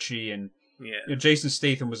Guy Ritchie, and yeah. Jason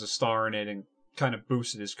Statham was a star in it, and kind of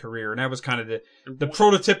boosted his career. And that was kind of the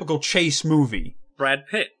prototypical chase movie. Brad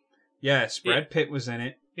Pitt. Yes, Brad Pitt was in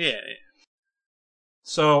it. Yeah.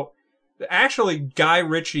 So, actually, Guy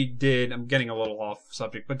Ritchie did, I'm getting a little off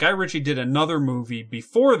subject, but Guy Ritchie did another movie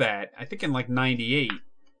before that, I think in like 98,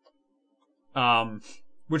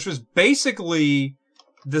 which was basically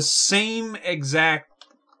the same exact,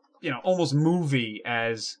 almost movie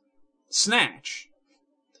as Snatch.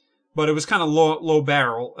 But it was kind of low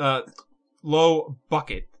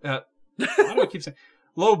bucket. Why do I keep saying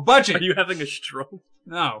low budget? Are you having a stroke?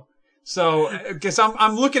 No. So, because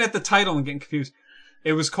I'm looking at the title and getting confused.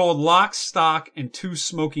 It was called Lock, Stock, and Two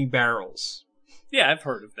Smoking Barrels. Yeah, I've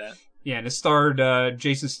heard of that. Yeah, and it starred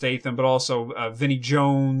Jason Statham, but also Vinnie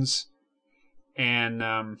Jones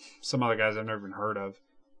and some other guys I've never even heard of.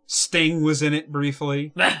 Sting was in it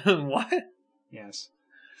briefly. What? Yes.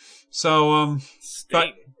 So, Sting.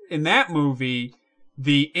 but in that movie,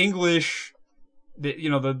 the English, the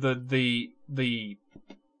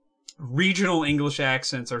regional English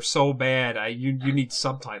accents are so bad, you need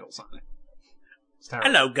subtitles on it. It's terrible.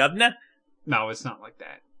 Hello, governor. No, it's not like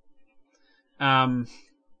that.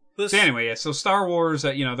 So anyway, yeah. So Star Wars,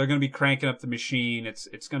 they're going to be cranking up the machine.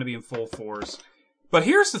 It's going to be in full force. But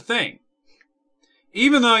here's the thing: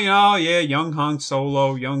 even though young Han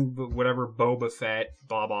Solo, young whatever Boba Fett,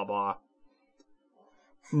 blah blah blah.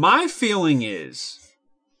 My feeling is,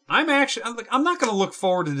 I'm not going to look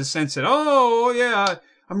forward to the sense that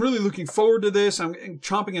I'm really looking forward to this. I'm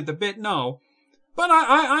chomping at the bit. No. But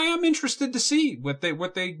I am interested to see what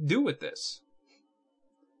they do with this.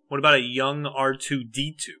 What about a young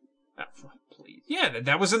R2-D2? Oh, please. Yeah,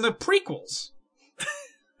 that was in the prequels.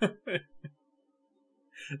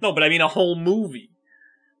 No, but I mean a whole movie.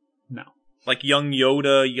 No. Like young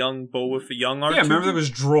Yoda, young Boba Fett, young R2. Yeah, remember there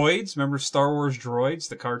was droids? Remember Star Wars Droids,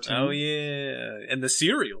 the cartoon? Oh, yeah. And the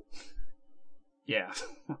cereal. Yeah.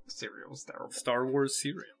 Cereal was terrible. Star Wars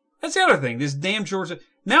cereal. That's the other thing. This damn Georgia.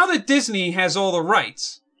 Now that Disney has all the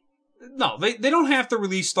rights, no, they don't have to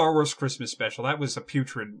release Star Wars Christmas special. That was a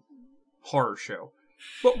putrid horror show.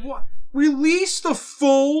 But what? Release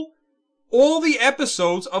the all the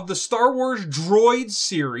episodes of the Star Wars Droids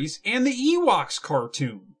series and the Ewoks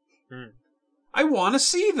cartoon. I want to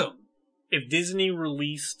see them. If Disney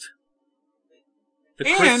released the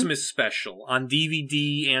Christmas special on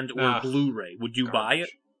DVD and or Blu-ray, would you buy it?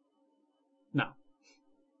 No.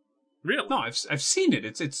 Really? No, I've seen it.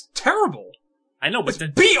 It's terrible. I know, but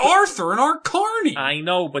it's B. Arthur and Art Carney. I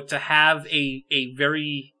know, but to have a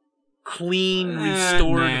very clean,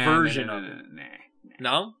 restored version of it.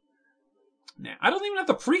 No? Nah. I don't even have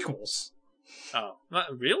the prequels. Oh,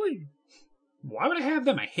 really? Why would I have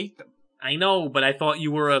them? I hate them. I know, but I thought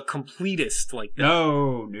you were a completist like that.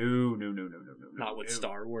 No. Not with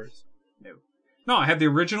Star Wars. No, I have the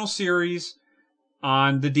original series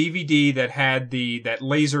on the DVD that had that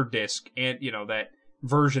laser disc and, that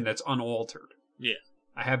version that's unaltered. Yeah.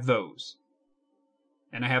 I have those.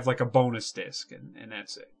 And I have like a bonus disc and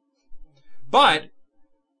that's it. But,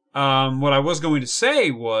 what I was going to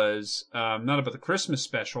say was, not about the Christmas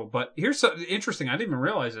special, but here's something interesting. I didn't even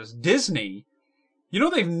realize this. Disney,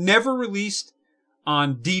 they've never released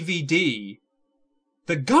on DVD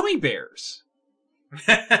the Gummy Bears.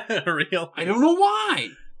 Real? I don't know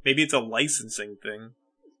why. Maybe it's a licensing thing.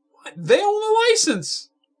 What? They own the license.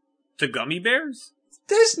 To Gummy Bears? It's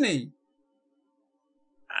Disney.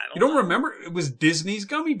 I don't remember? It was Disney's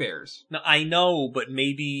Gummy Bears. No, I know, but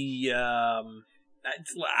maybe, I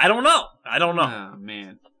don't know. Oh,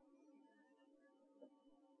 man.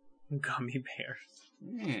 Gummy Bears.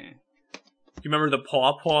 Yeah. You remember the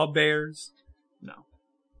Paw Paw Bears? No.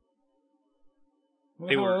 What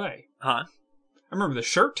the hell are they? Huh? I remember the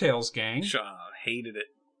Shirt Tails gang. Hated it.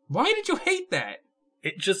 Why did you hate that?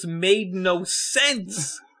 It just made no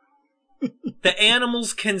sense. The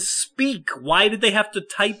animals can speak. Why did they have to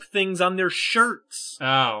type things on their shirts?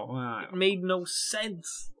 Oh. It made no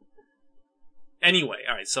sense. Anyway,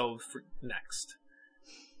 alright, so next.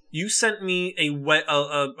 You sent me a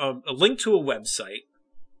link to a website.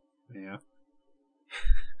 Yeah.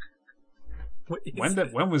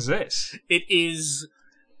 When was this? It is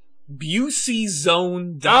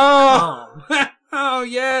BuseyZone.com. Oh,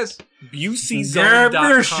 yes.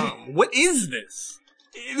 BuseyZone.com. What is this?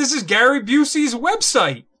 This is Gary Busey's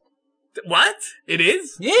website. What? It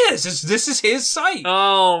is? Yes, this is his site.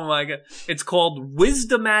 Oh my god. It's called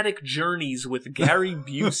Wisdomatic Journeys with Gary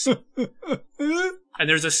Busey. And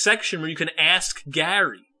there's a section where you can ask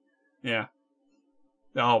Gary. Yeah.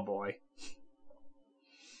 Oh boy.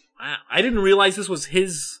 Wow. I didn't realize this was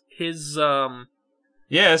his Yeah,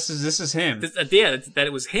 this is him. That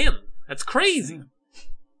it was him. That's crazy.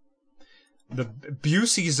 The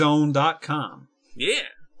BuseyZone.com. Yeah.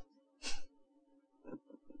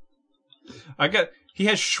 He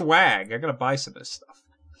has swag. I gotta buy some of this stuff.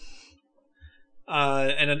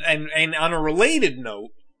 And on a related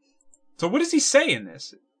note. So what does he say in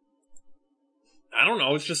this? I don't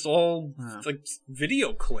know. It's just all like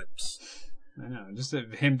video clips. I know. Just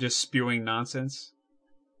him just spewing nonsense.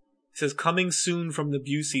 It says, coming soon from the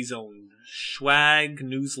Busey Zone. Swag,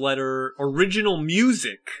 newsletter, original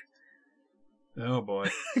music. Oh boy.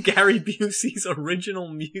 Gary Busey's original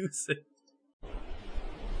music.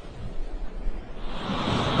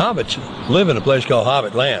 Hobbits live in a place called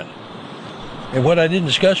Hobbit Land. And what I didn't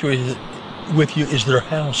discuss with you is their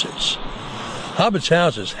houses. Hobbits'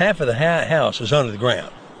 houses, half of the house is under the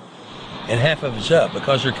ground. And half of it's up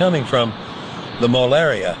because they're coming from the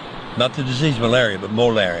molaria. Not the disease malaria, but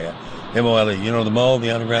molaria. M-O-L-E. You know the mole, the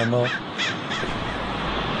underground mole?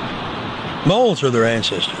 Moles are their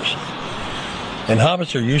ancestors. And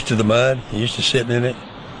hobbits are used to the mud, used to sitting in it.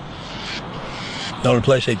 The only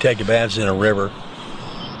place they take a bath is in a river,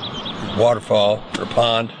 waterfall, or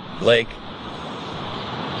pond, lake,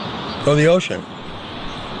 or the ocean.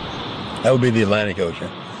 That would be the Atlantic Ocean.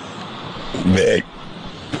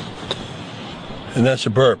 And that's a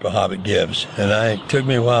burp a hobbit gives. And it took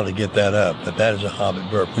me a while to get that up, but that is a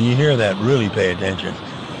hobbit burp. When you hear that, really pay attention.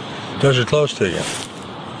 Those are close to you.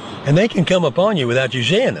 And they can come upon you without you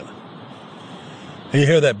seeing them. And you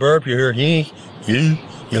hear that burp, you hear he, you.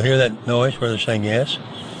 You'll hear that noise where they're saying yes.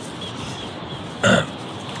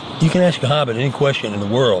 You can ask a hobbit any question in the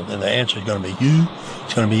world, and the answer is going to be you.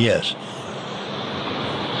 It's going to be yes.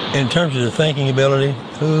 In terms of their thinking ability,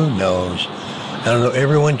 who knows? I don't know,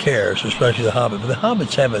 everyone cares, especially the hobbit. But the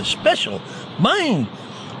hobbits have a special mind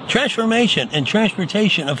transformation and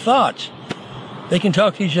transportation of thoughts. They can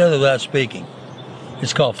talk to each other without speaking.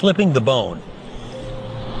 It's called flipping the bone.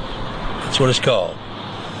 That's what it's called.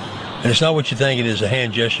 And it's not what you think it is, a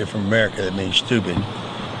hand gesture from America that means stupid.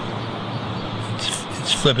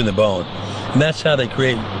 It's flipping the bone. And that's how they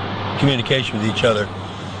create communication with each other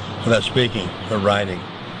without speaking or writing.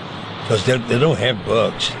 Because they don't have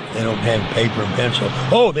books. They don't have paper and pencil.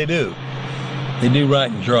 Oh, they do. They do write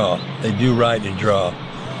and draw. They do write and draw.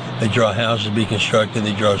 They draw houses to be constructed.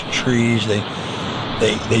 They draw trees. They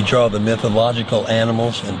draw the mythological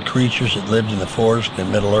animals and creatures that lived in the forest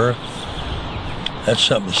and Middle Earth. That's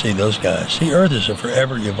something to see those guys. See, Earth is a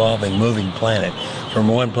forever evolving, moving planet from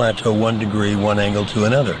one plateau, 1 degree, one angle to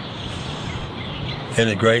another. Isn't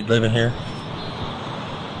it great living here?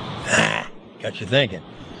 Got you thinking.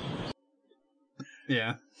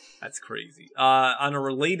 Yeah. That's crazy. On a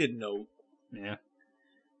related note, Yeah.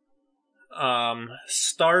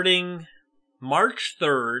 Starting March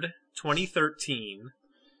 3rd, 2013,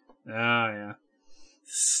 Oh, yeah.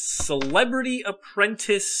 Celebrity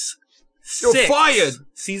Apprentice You're 6, fired!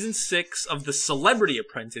 Season 6 of The Celebrity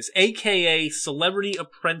Apprentice, aka Celebrity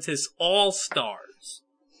Apprentice All-Stars.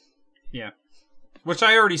 Yeah. Which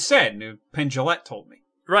I already said. Penn Jillette told me.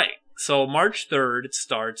 Right. So March 3rd, it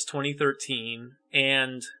starts, 2013,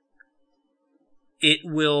 and it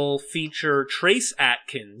will feature Trace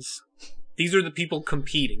Atkins. These are the people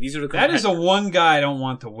competing. These are the That is the one guy I don't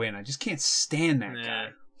want to win. I just can't stand that guy.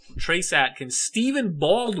 Trace Atkins. Stephen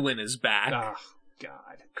Baldwin is back. Oh,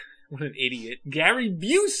 God. What an idiot. Gary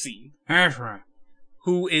Busey, That's right.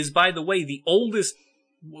 who is, by the way, the oldest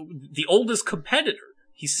competitor.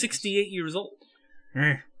 He's 68 years old.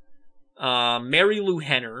 Eh. Mary Lou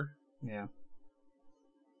Henner Yeah.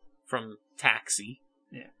 from Taxi.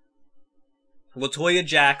 Yeah. LaToya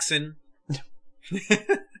Jackson.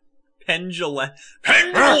 Penn Jillette.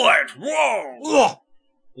 Whoa! Ugh.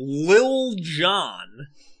 Lil Jon.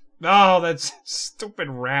 Oh, that's stupid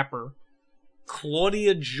rapper.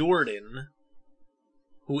 Claudia Jordan,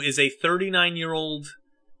 who is a 39-year-old,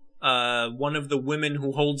 one of the women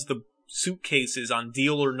who holds the suitcases on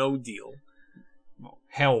Deal or No Deal. Well,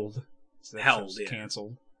 held. So that Held, show's yeah.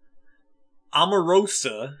 canceled.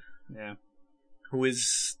 Omarosa, Yeah. who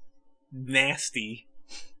is nasty.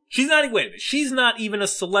 She's not even a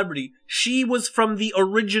celebrity. She was from the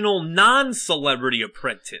original non-Celebrity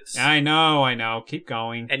Apprentice. I know. Keep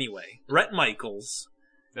going. Anyway, Bret Michaels,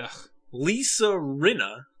 Ugh. Lisa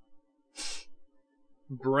Rinna,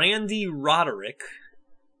 Brandy Roderick,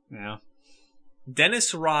 Yeah.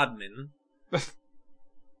 Dennis Rodman,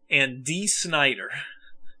 and Dee Snider.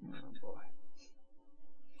 Oh, boy.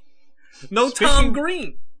 No Tom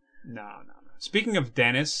Green. No. Speaking of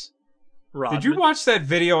Dennis, Rodman. did you watch that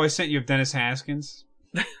video I sent you of Dennis Haskins?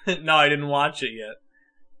 No, I didn't watch it yet.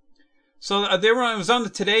 So it was on the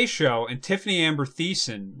Today Show, and Tiffany Amber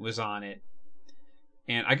Thiessen was on it.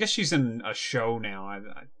 And I guess she's in a show now. I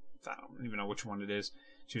don't even know which one it is.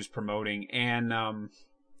 She was promoting. And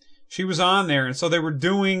she was on there. And so they were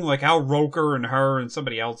doing, like, Al Roker and her and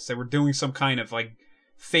somebody else. They were doing some kind of, like,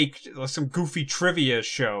 fake, like, some goofy trivia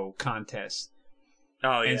show contest.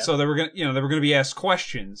 Oh, yeah. And so they were gonna be asked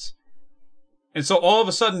questions. And so all of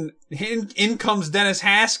a sudden, in comes Dennis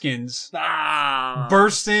Haskins,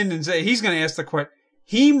 bursts in and say, he's gonna ask the question.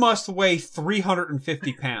 He must weigh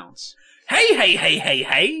 350 pounds.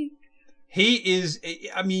 Hey. He is,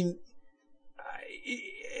 I mean,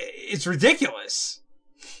 it's ridiculous.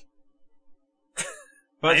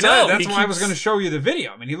 But I know, that's why I was going to show you the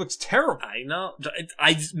video. I mean, he looks terrible. I know.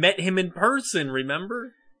 I met him in person,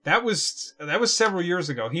 remember? That was several years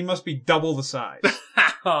ago. He must be double the size.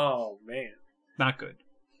 Oh, man. Not good.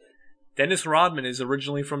 Dennis Rodman is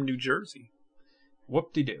originally from New Jersey.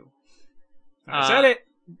 Whoop-de-doo. Is that it?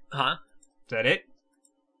 Huh? Is that it?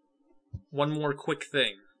 One more quick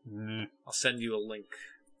thing. Mm. I'll send you a link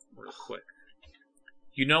real quick.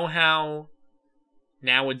 You know how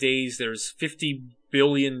nowadays there's 50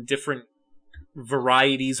 billion different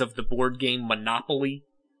varieties of the board game Monopoly?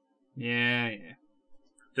 Yeah.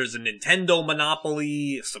 There's a Nintendo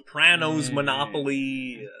Monopoly, a Sopranos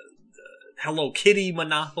Monopoly, Hello Kitty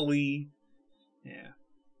Monopoly. Yeah.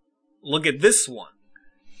 Look at this one.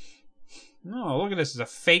 No, look at this. It's a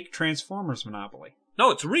fake Transformers Monopoly. No,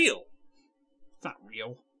 it's real. It's not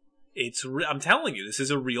real. I'm telling you, this is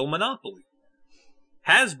a real Monopoly.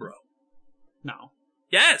 Hasbro. No.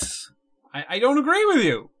 Yes. I don't agree with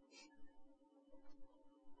you.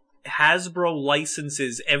 Hasbro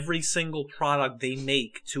licenses every single product they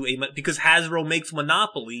make because Hasbro makes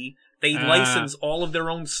Monopoly. They license all of their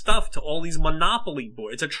own stuff to all these Monopoly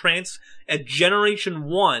boards. It's a Generation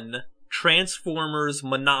 1 Transformers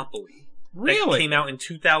Monopoly. Really? That came out in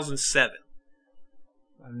 2007.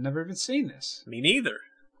 I've never even seen this. Me neither.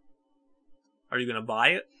 Are you going to buy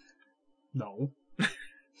it? No.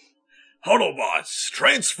 Autobots,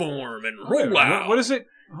 transform and roll out. What is it?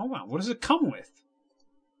 Hold on. What does it come with?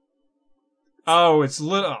 Oh, it's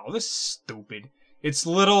little. Oh, this is stupid. It's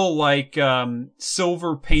little, like,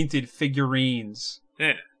 silver painted figurines.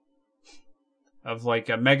 Yeah. Of, like,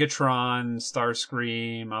 a Megatron,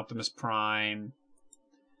 Starscream, Optimus Prime.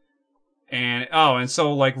 And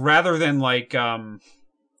so, like, rather than, like, and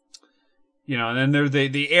then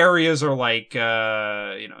the areas are like,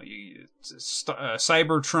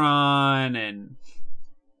 Cybertron and,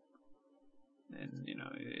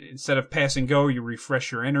 instead of pass and go, you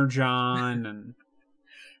refresh your Energon and...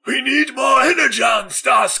 We need more Energon,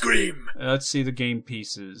 Starscream! Let's see the game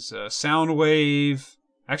pieces. Soundwave.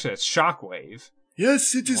 Actually, that's Shockwave.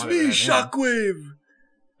 Yes, it is me, Shockwave!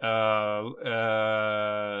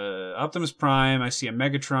 Optimus Prime. I see a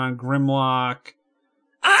Megatron, Grimlock.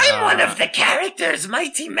 I'm one of the characters,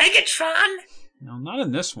 Mighty Megatron! No, not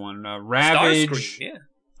in this one. Ravage. Starscream, yeah.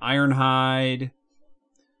 Ironhide.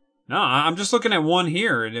 No, I'm just looking at one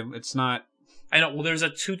here. It's not... I know, well, there's a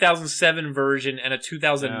 2007 version and a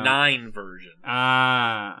 2009 version.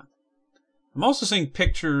 I'm also seeing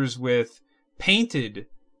pictures with painted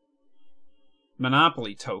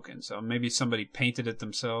Monopoly tokens. So maybe somebody painted it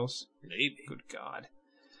themselves. Maybe. Good God.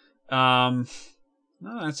 No,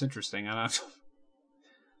 that's interesting. I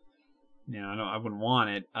wouldn't want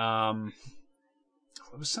it.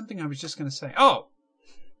 It was something I was just going to say. Oh!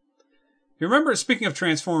 You remember, speaking of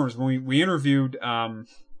Transformers, when we interviewed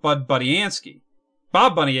Bob Budiansky.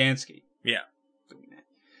 Yeah.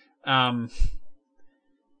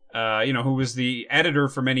 Who was the editor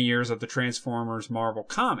for many years of the Transformers Marvel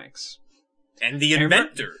Comics. And the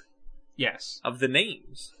inventor. Yes. Of the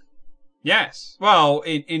names. Yes. Well,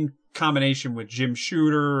 in combination with Jim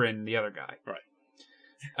Shooter and the other guy. Right.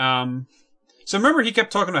 So remember he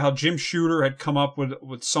kept talking about how Jim Shooter had come up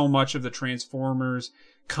with so much of the Transformers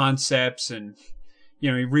concepts and, he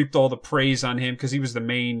reaped all the praise on him because he was the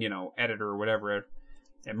main, editor or whatever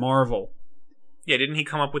at Marvel. Yeah, didn't he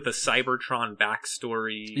come up with the Cybertron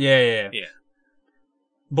backstory? Yeah. Yeah.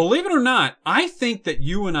 Believe it or not, I think that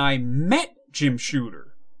you and I met Jim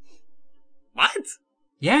Shooter. What?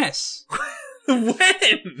 Yes.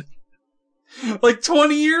 When? Like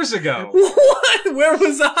 20 years ago. What? Where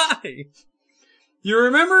was I? You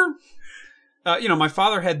remember? My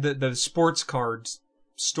father had the sports cards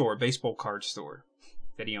store, baseball card store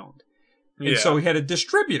that he owned. And so he had a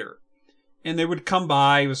distributor. And they would come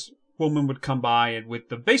by, woman would come by and with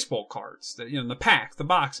the baseball cards, the pack, the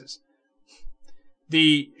boxes.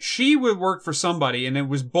 She would work for somebody and it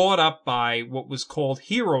was bought up by what was called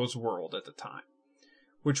Heroes World at the time,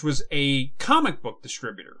 which was a comic book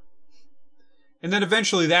distributor. And then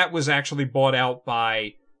eventually that was actually bought out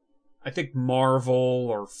by, I think, Marvel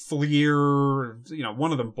or Fleer.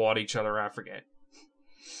 One of them bought each other, I forget.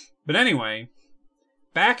 But anyway,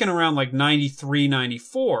 back in around like 93,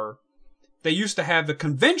 94, they used to have the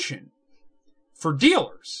convention for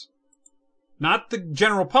dealers. Not the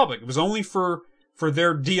general public. It was only for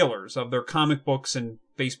their dealers of their comic books and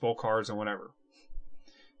baseball cards and whatever.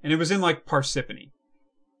 And it was in like Parsippany.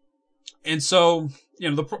 And so,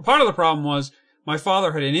 the part of the problem was my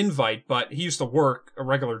father had an invite, but he used to work a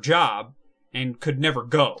regular job and could never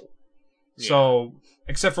go. Yeah. So,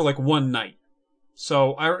 except for like one night.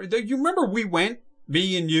 So, you remember we went,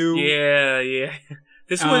 me and you? Yeah.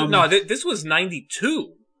 This was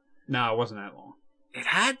 92. No, it wasn't that long. It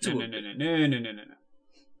had to. No.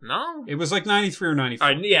 No? It was like 93 or 94.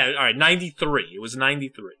 All right, 93. It was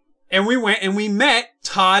 93. And we went and we met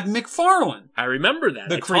Todd McFarlane. I remember that.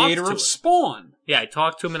 The creator of Spawn. Yeah, I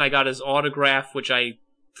talked to him and I got his autograph, which I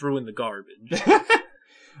threw in the garbage.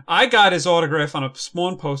 I got his autograph on a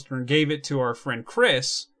Spawn poster and gave it to our friend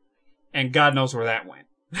Chris, and God knows where that went.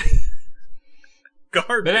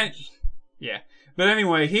 Garbage. But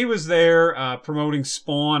anyway, he was there promoting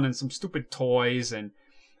Spawn and some stupid toys, and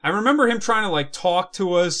I remember him trying to like talk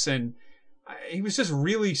to us, and he was just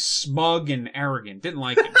really smug and arrogant. Didn't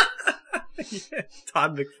like him. Yeah,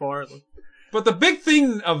 Todd McFarlane. But the big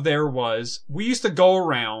thing of there was we used to go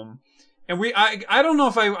around, and I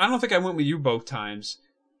don't think I went with you both times,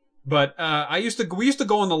 but we used to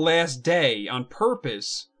go on the last day on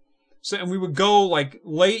purpose. So, and we would go like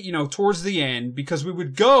late, towards the end, because we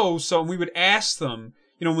would go, and we would ask them,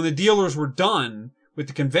 when the dealers were done with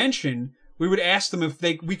the convention, we would ask them if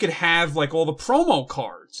we could have like all the promo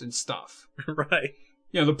cards and stuff. Right.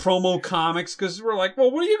 The promo comics, because we're like, well,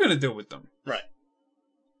 what are you going to do with them? Right.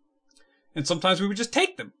 And sometimes we would just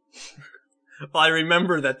take them. Well, I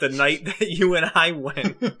remember that the night that you and I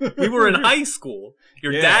went, we were in high school.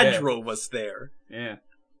 Your dad drove us there. Yeah.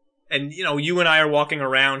 And, you know, you and I are walking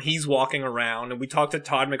around, he's walking around, and we talked to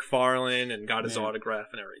Todd McFarlane and got his autograph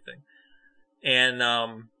and everything.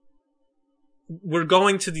 And, we're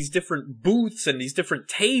going to these different booths and these different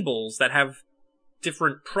tables that have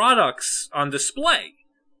different products on display.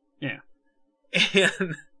 Yeah.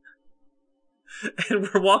 And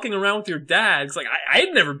we're walking around with your dad. It's like, I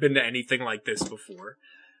had never been to anything like this before.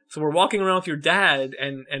 So we're walking around with your dad,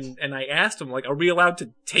 and I asked him, like, are we allowed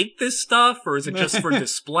to take this stuff, or is it just for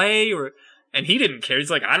display, and he didn't care. He's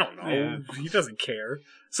like, I don't know. Yeah. He doesn't care.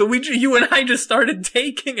 So you and I just started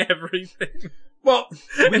taking everything. Well,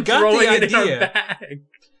 we got the idea. In our bag.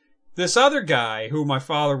 This other guy, who my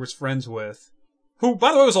father was friends with, who,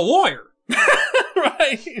 by the way, was a lawyer.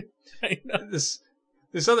 Right. I know. This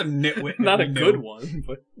other nitwit. Not a good one,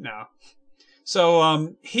 but. No.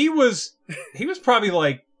 So, he was probably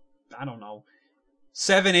like, I don't know,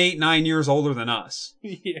 7, 8, 9 years older than us.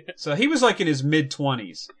 Yeah. So he was like in his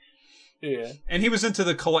mid-20s. Yeah. And he was into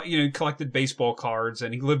he collected baseball cards,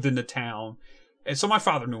 and he lived in the town. And so my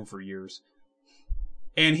father knew him for years.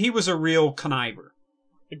 And he was a real conniver.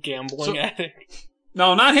 A gambling addict?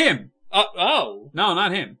 No, not him. Oh. No,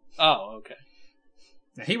 not him. Oh, okay.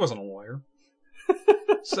 Now, he wasn't a lawyer.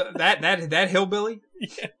 So that hillbilly?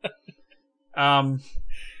 Yeah.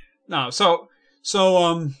 No, so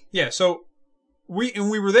we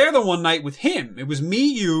were there the one night with him. It was me,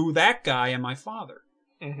 you, that guy, and my father.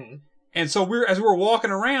 Mm-hmm. And so as we were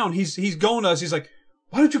walking around, he's going to us. He's like,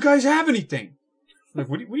 "Why don't you guys have anything?" I'm like,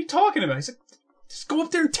 what are you talking about? He's like, "Just go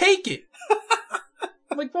up there and take it."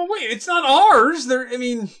 I'm like, "Well, wait, it's not ours."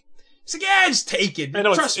 He's like, "Yeah, just take it. I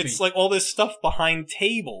know, Trust me." It's like all this stuff behind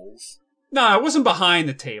tables. No, it wasn't behind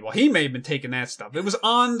the table. He may have been taking that stuff. It was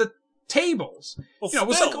on the tables. Well,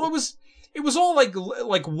 it was all like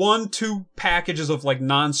 1-2 packages of like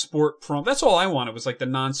non-sport promo. That's all I wanted was like the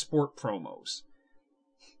non-sport promos.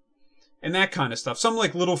 And that kind of stuff. Some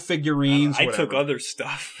like little figurines. I took other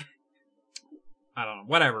stuff. I don't know.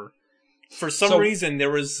 Whatever. For some reason, there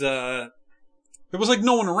was like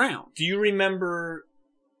no one around. Do you remember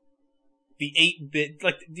the 8-bit,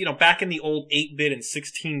 like, you know, back in the old 8-bit and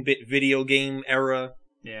 16-bit video game era?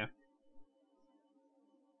 Yeah.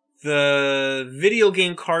 The video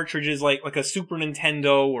game cartridges, like a Super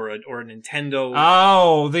Nintendo or a Nintendo.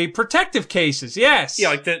 Oh, the protective cases. Yes.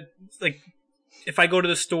 Yeah, like if I go to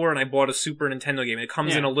the store and I bought a Super Nintendo game, it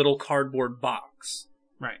comes in a little cardboard box.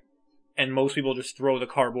 Right. And most people just throw the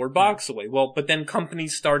cardboard box away. Well, but then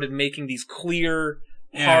companies started making these clear,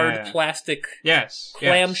 hard plastic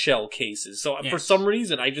clamshell cases. So for some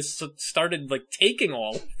reason, I just started like taking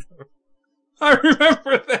all of them. I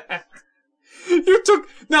remember that. You took...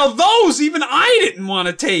 Now those, even I didn't want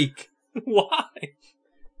to take. Why?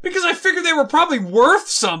 Because I figured they were probably worth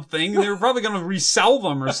something, and they were probably going to resell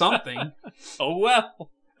them or something. Oh,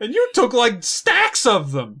 well. And you took, like, stacks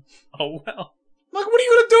of them. Oh, well. Like, what are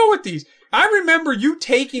you going to do with these? I remember you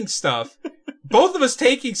taking stuff, both of us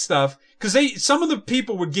taking stuff, because some of the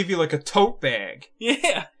people would give you, like, a tote bag.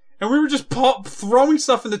 Yeah. And we were just throwing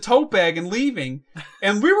stuff in the tote bag and leaving.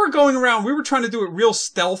 And we were going around, we were trying to do it real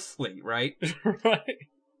stealthily, right? Right.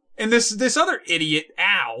 And this other idiot,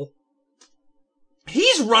 Al,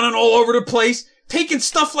 he's running all over the place, taking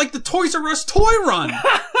stuff like the Toys R Us toy run.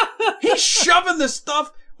 He's shoving the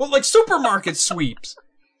stuff, like supermarket sweeps.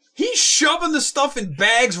 He's shoving the stuff in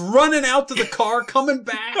bags, running out to the car, coming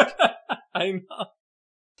back. I know.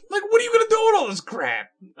 Like, what are you going to do with all this crap?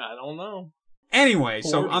 I don't know. Anyway,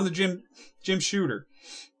 so on the Jim Shooter.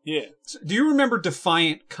 Yeah. So, do you remember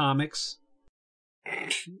Defiant Comics?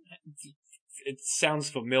 It sounds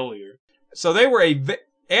familiar. So they were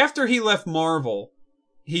after he left Marvel,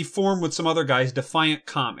 he formed with some other guys Defiant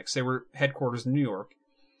Comics. They were headquarters in New York.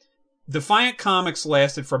 Defiant Comics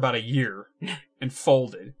lasted for about a year and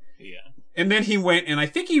folded. Yeah. And then he went, and I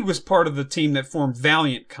think he was part of the team that formed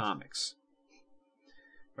Valiant Comics.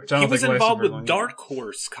 Which I don't he was think involved with Dark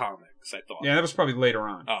Horse Comics, I thought. Yeah, that was probably later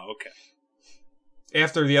on. Oh, okay.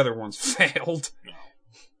 After the other ones failed. No.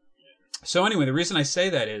 So anyway, the reason I say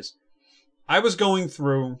that is, I was going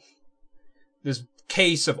through this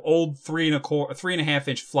case of old 3.5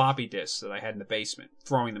 inch floppy disks that I had in the basement,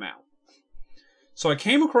 throwing them out. So I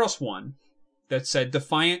came across one that said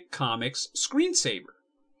Defiant Comics Screensaver.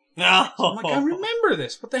 No. So I'm like, I remember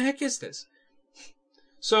this. What the heck is this?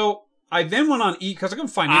 So I then went on because I couldn't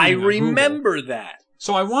find anything I remember that.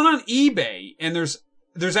 So I went on eBay, and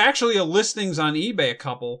there's actually a listings on eBay, a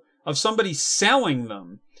couple of somebody selling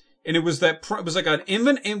them, and it was like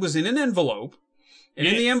it was in an envelope, and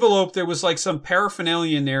in the envelope there was like some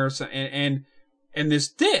paraphernalia in there, and this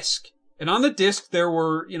disc, and on the disc there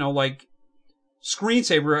were like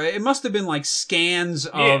screensaver. It must have been like scans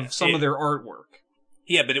of some of their artwork.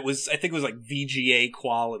 Yeah, but I think it was like VGA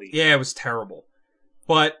quality. Yeah, it was terrible.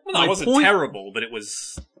 But well, no, it wasn't terrible, but it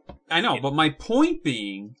was... I know, but my point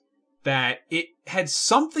being that it had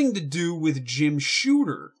something to do with Jim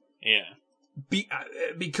Shooter. Yeah.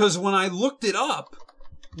 Because when I looked it up,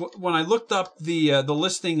 when I looked up the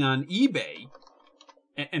listing on eBay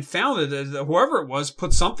and found that whoever it was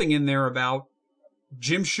put something in there about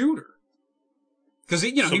Jim Shooter. Because,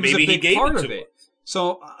 he was a big part of it.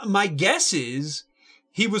 So my guess is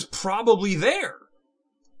he was probably there.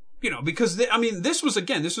 Because, this was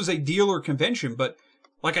a dealer convention, but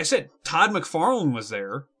like I said, Todd McFarlane was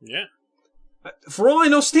there. Yeah. For all I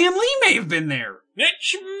know, Stan Lee may have been there.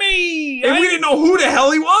 It's me! And we didn't know who the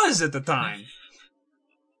hell he was at the time.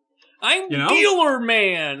 I'm Dealer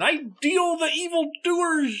Man! I deal the evil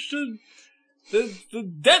doers the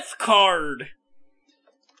death card!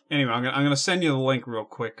 Anyway, I'm gonna send you the link real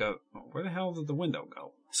quick. Where the hell did the window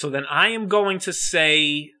go? So then I am going to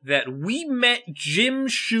say that we met Jim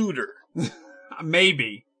Shooter.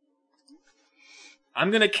 Maybe.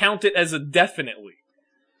 I'm gonna count it as a definitely.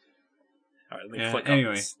 Alright, let me click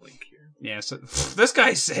on this link here. Yeah, so this guy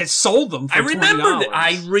has sold them for $20.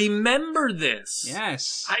 I remember this.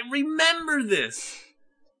 Yes. I remember this.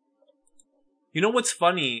 You know what's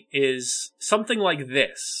funny is something like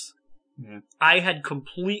this. Yeah. I had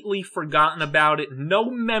completely forgotten about it,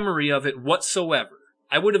 no memory of it whatsoever.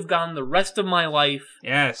 I would have gone the rest of my life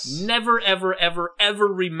never, ever, ever, ever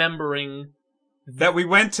remembering that we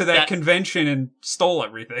went to that convention and stole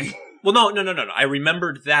everything. Well, no. I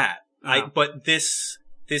remembered that. But this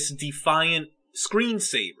Defiant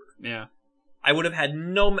screensaver. Yeah. I would have had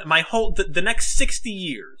my whole, the next 60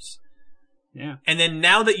 years. Yeah. And then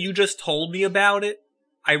now that you just told me about it,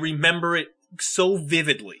 I remember it so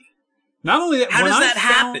vividly. Not only that, how does that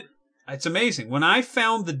happen? It's amazing. When I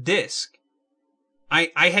found the disc, I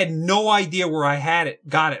had no idea where I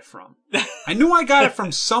got it from. I knew I got it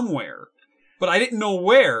from somewhere, but I didn't know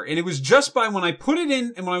where. And it was just by when I put it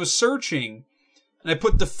in and when I was searching, and I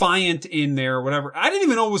put Defiant in there or whatever. I didn't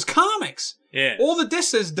even know it was comics. Yeah. All the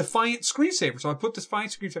disc says Defiant Screensaver. So I put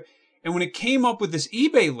Defiant Screensaver. And when it came up with this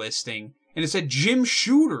eBay listing and it said Jim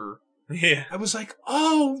Shooter, I was like,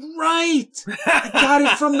 oh, right. I got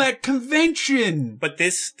it from that convention. But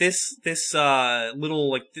this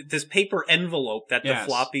little, this paper envelope that the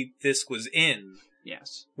floppy disk was in.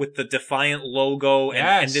 Yes. With the Defiant logo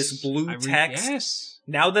and this blue text. Yes.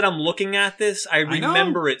 Now that I'm looking at this, I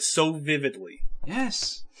remember it so vividly.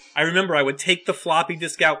 Yes. I remember I would take the floppy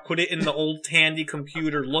disk out, put it in the old Tandy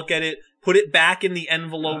computer, look at it, put it back in the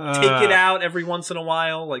envelope, take it out every once in a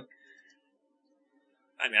while.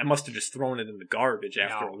 I must have just thrown it in the garbage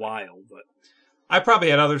after a while, but I probably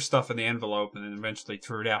had other stuff in the envelope and then eventually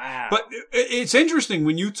threw it out. Wow. But it's interesting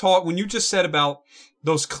when you just said about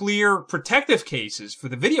those clear protective cases for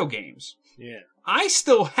the video games. Yeah. I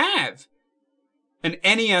still have an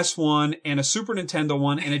NES one and a Super Nintendo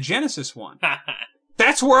one and a Genesis one.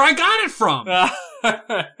 That's where I got it from.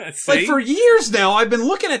 For years now, I've been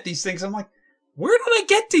looking at these things. I'm like, where did I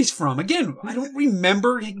get these from? Again, I don't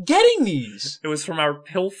remember getting these. It was from our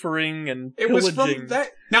pilfering and pillaging. It was from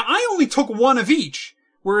that. Now, I only took one of each,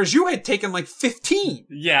 whereas you had taken 15.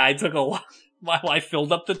 Yeah, I took a lot. I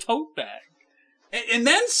filled up the tote bag. And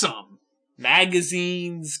then some.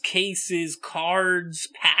 Magazines, cases, cards,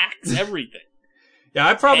 packs, everything. Yeah,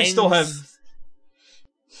 I probably still have...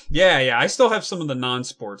 Yeah, I still have some of the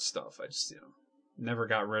non-sports stuff. I just, never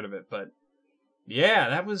got rid of it. But, yeah,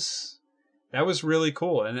 that was really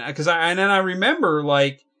cool. And then I remember,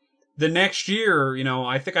 the next year,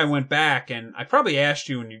 I think I went back and I probably asked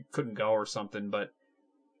you and you couldn't go or something, but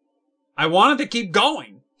I wanted to keep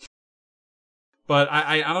going. But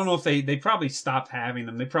I don't know if they probably stopped having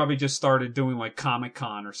them. They probably just started doing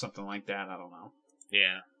Comic-Con or something like that. I don't know.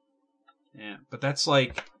 Yeah. Yeah, but that's wow,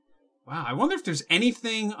 I wonder if there's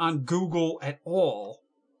anything on Google at all.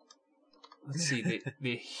 Let's see,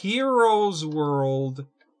 the Heroes World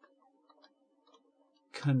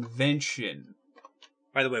Convention.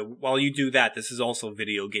 By the way, while you do that, this is also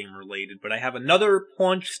video game related, but I have another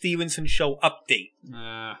Paunch Stevenson Show update.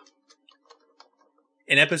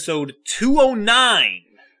 In episode 209,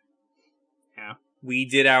 we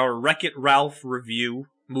did our Wreck-It Ralph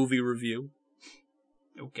movie review.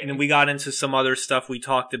 Okay. And then we got into some other stuff. We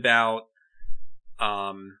talked about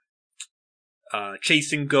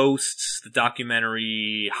Chasing Ghosts, the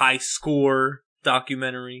documentary, High Score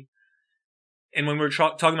documentary. And when we were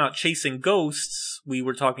talking about Chasing Ghosts, we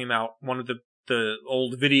were talking about one of the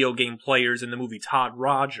old video game players in the movie, Todd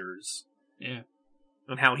Rogers. Yeah.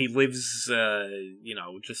 And how he lives,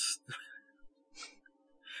 just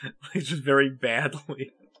Like, just very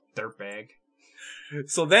badly. Dirtbag.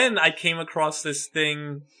 So then I came across this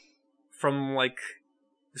thing from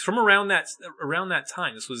around that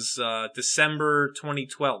time. This was December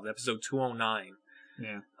 2012, episode 209.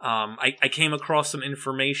 Yeah. I came across some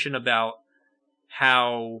information about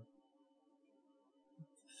how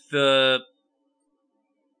the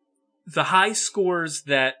high scores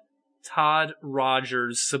that Todd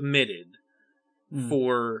Rogers submitted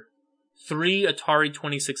for 3 Atari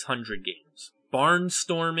 2600 games: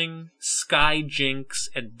 Barnstorming, Sky Jinx,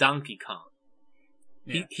 and Donkey Kong.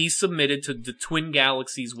 Yeah. He submitted to the Twin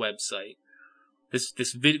Galaxies website, this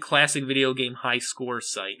classic video game high score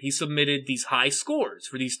site. He submitted these high scores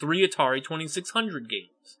for these 3 Atari 2600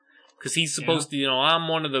 games. Because he's supposed to, I'm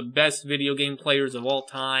one of the best video game players of all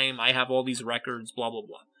time. I have all these records, blah, blah,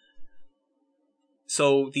 blah.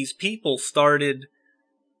 So these people started,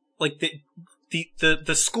 like,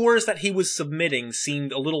 the scores that he was submitting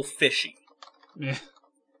seemed a little fishy. Yeah.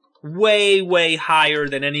 Way, way higher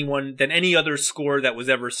than any other score that was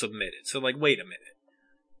ever submitted. So, like, wait a minute.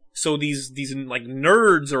 So these like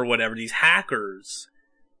nerds or whatever, these hackers,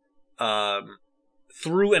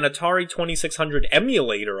 through an Atari 2600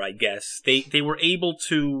 emulator, I guess, they were able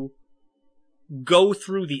to go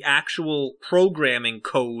through the actual programming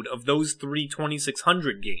code of those 3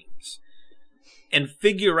 2600 games and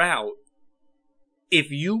figure out if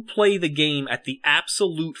you play the game at the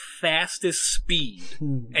absolute fastest speed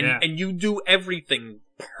and you do everything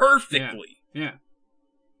perfectly. Yeah.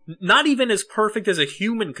 Not even as perfect as a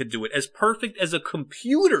human could do it, as perfect as a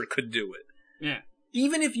computer could do it. Yeah.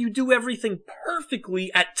 Even if you do everything perfectly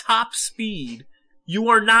at top speed, you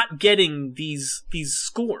are not getting these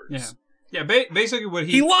scores. Yeah. Yeah, basically what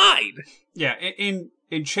he lied. Yeah, in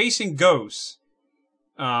Chasing Ghosts,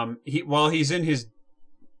 while he's in his,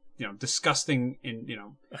 disgusting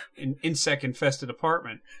insect infested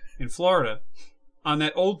apartment in Florida, on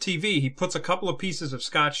that old TV, he puts a couple of pieces of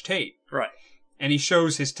Scotch tape. Right. And he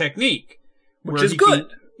shows his technique. Which is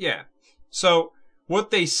good. Yeah. So what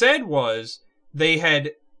they said was they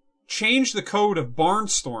had changed the code of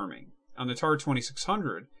barnstorming on the Atari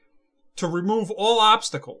 2600 to remove all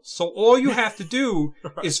obstacles. So all you have to do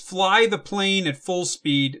is fly the plane at full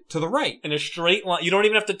speed to the right. In a straight line. You don't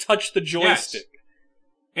even have to touch the joystick. Yes.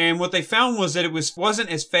 And what they found was that it wasn't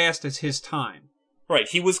as fast as his time. Right.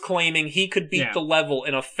 He was claiming he could beat the level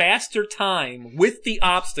in a faster time with the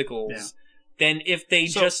obstacles than if they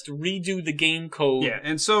just redo the game code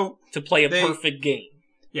and so to play a perfect game.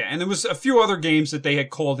 Yeah, and there was a few other games that they had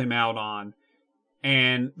called him out on.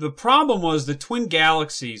 And the problem was the Twin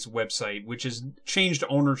Galaxies website, which has changed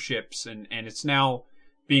ownerships, and it's now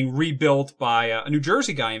being rebuilt by a New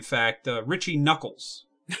Jersey guy, in fact, Richie Knuckles,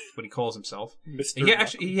 that's what he calls himself.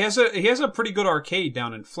 He has a pretty good arcade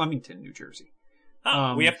down in Flemington, New Jersey.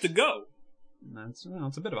 We have to go. It's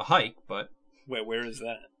a bit of a hike, but... Where is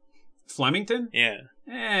that? Flemington? Yeah.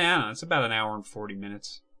 I don't know, it's about an hour and 40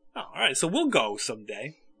 minutes. Oh, alright, so we'll go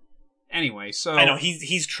someday. Anyway, so... I know,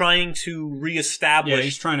 he's trying to reestablish... Yeah,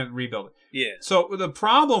 he's trying to rebuild it. Yeah. So the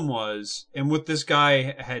problem was, and what this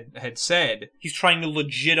guy had said... He's trying to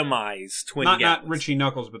legitimize Twin Galaxies. Not Richie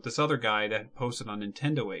Knuckles, but this other guy that posted on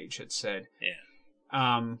Nintendo Age had said...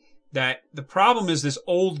 Yeah. That the problem is this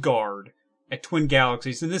old guard at Twin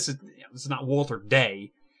Galaxies, and this is not Walter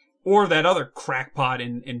Day, or that other crackpot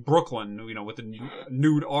in Brooklyn, with the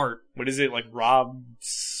nude art. What is it, like Rob...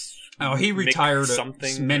 Oh, he retired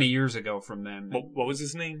something many years ago from them. What was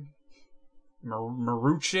his name?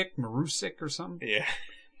 Marusik or something? Yeah.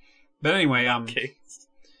 But anyway, okay.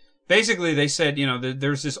 Basically they said,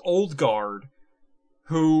 there's this old guard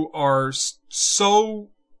who are so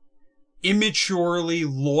immaturely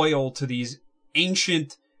loyal to these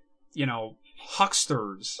ancient,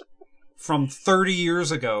 hucksters from 30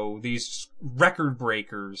 years ago, these record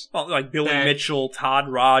breakers. Well, like Billy Mitchell, Todd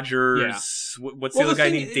Rogers, what's the other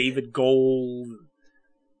guy named David Gold?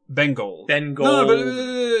 Ben Gold. No,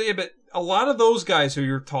 but a lot of those guys who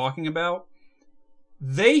you're talking about,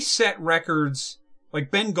 they set records,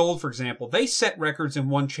 like Ben Gold, for example, they set records and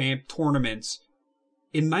won tournaments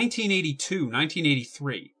in 1982,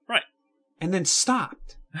 1983. Right. And then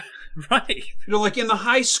stopped. Right. Like in the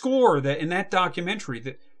high score in that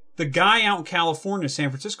documentary, the guy out in California, San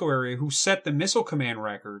Francisco area, who set the Missile Command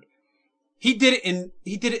record, he did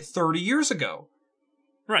it 30 years ago.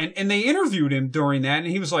 Right. And they interviewed him during that, and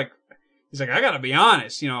he's like, I gotta be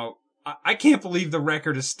honest, I can't believe the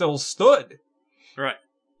record is still stood. Right.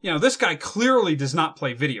 This guy clearly does not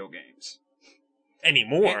play video games.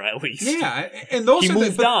 Anymore, at least. Yeah, and those he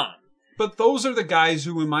moved on. But those are the guys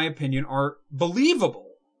who, in my opinion, are believable.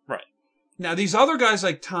 Right. Now, these other guys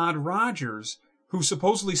like Todd Rogers, who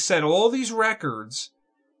supposedly set all these records.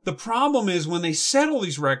 The problem is when they set all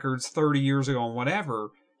these records 30 years ago and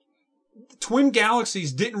whatever, Twin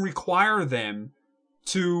Galaxies didn't require them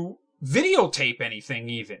to videotape anything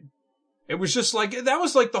even. It was just like, that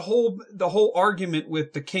was like the whole argument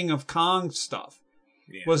with the King of Kong stuff.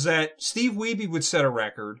 Yeah. Was that Steve Wiebe would set a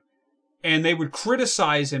record and they would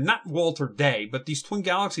criticize him, not Walter Day, but these Twin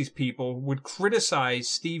Galaxies people would criticize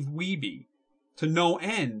Steve Wiebe to no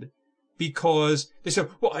end because they said,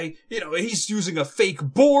 well, he's using a fake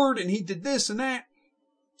board and he did this and that.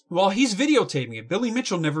 Well, he's videotaping it. Billy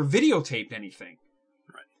Mitchell never videotaped anything.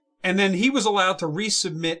 Right. And then he was allowed to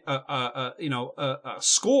resubmit a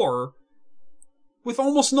score with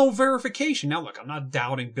almost no verification. Now, look, I'm not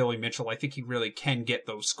doubting Billy Mitchell. I think he really can get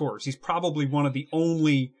those scores. He's probably one of the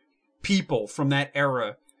only people from that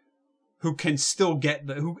era who can still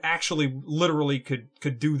who actually literally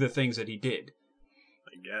could do the things that he did.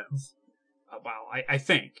 I guess. Well, I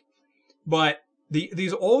think. But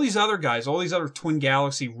all these other guys, all these other Twin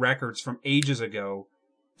Galaxy records from ages ago,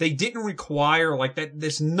 they didn't require like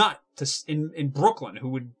this nut in Brooklyn who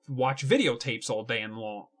would watch videotapes all day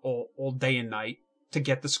and night to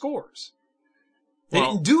get the scores. They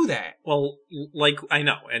didn't do that. Well, like, I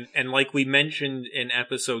know, and like we mentioned in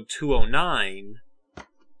episode 209,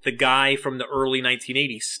 the guy from the early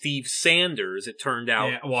 1980s, Steve Sanders, it turned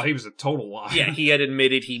out... Yeah, well, he was a total liar. Yeah, he had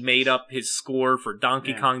admitted he made up his score for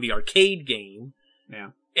Donkey Kong, the arcade game.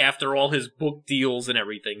 Yeah. After all his book deals and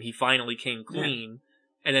everything, he finally came clean.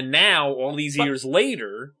 Yeah. And then now, all these years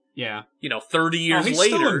later... Yeah. 30 years he's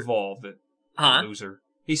later... He's still involved, loser.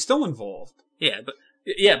 He's still involved.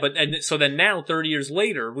 So then now, 30 years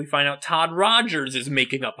later, we find out Todd Rogers is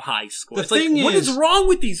making up high scores. What is wrong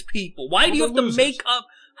with these people? Why do you have to make up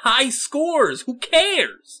high scores? Who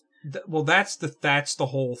cares? Well, that's the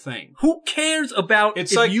whole thing. Who cares about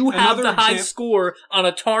if you have the high score on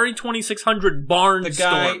Atari 2600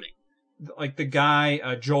 Barnstorming? The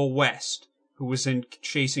guy, Joel West, who was in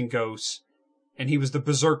Chasing Ghosts, and he was the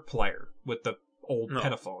Berserk player with the old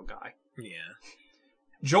pedophile guy. Yeah.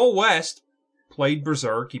 Joel West played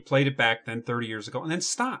Berserk. He played it back then 30 years ago and then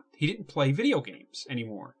stopped. He didn't play video games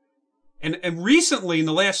anymore. And recently, in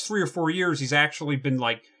the last 3 or 4 years, he's actually been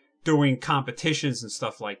doing competitions and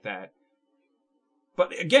stuff like that.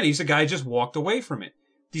 But again, he's a guy who just walked away from it.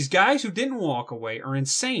 These guys who didn't walk away are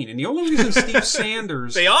insane. And the only reason Steve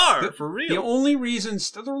Sanders... They are, for real. The only reason...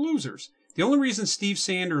 They're losers. The only reason Steve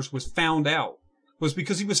Sanders was found out was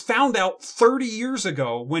because he was found out 30 years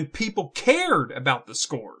ago when people cared about the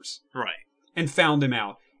scores. Right. And found him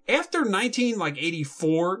out. After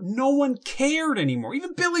 1984, no one cared anymore.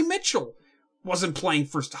 Even Billy Mitchell wasn't playing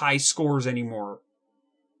for high scores anymore.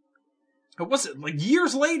 It wasn't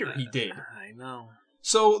years later he did. I know.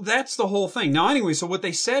 So that's the whole thing. Now, anyway, so what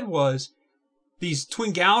they said was these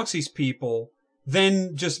Twin Galaxies people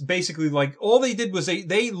then just basically all they did was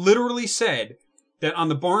they literally said that on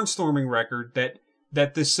the Barnstorming record that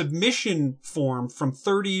the submission form from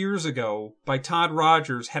 30 years ago by Todd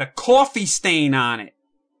Rogers had a coffee stain on it.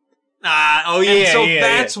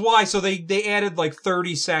 That's why. So they added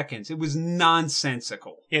 30 seconds. It was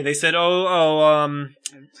nonsensical. Yeah, they said,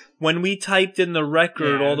 when we typed in the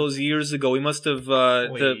record all those years ago, we must have,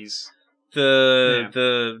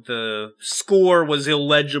 the score was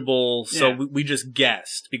illegible, so we just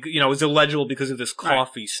guessed. Because, it was illegible because of this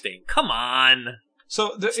coffee stain. Come on.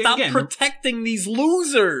 So stop protecting these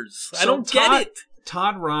losers. I don't get it.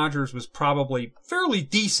 Todd Rogers was probably fairly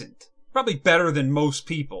decent. Probably better than most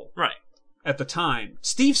people. Right. At the time.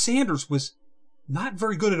 Steve Sanders was not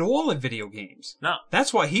very good at all at video games. No.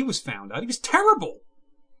 That's why he was found out. He was terrible.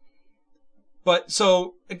 But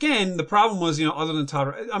so, again, the problem was, other than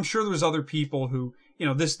Todd, I'm sure there was other people who,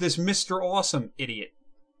 this Mr. Awesome idiot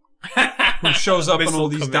who shows up in all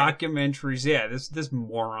these documentaries. Yeah, this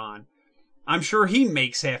moron. I'm sure he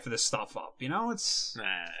makes half of this stuff up. It's... I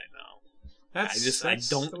know. I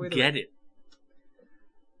don't get it.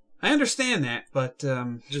 I understand that, but...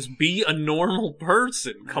 just be a normal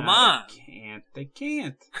person. Come on. They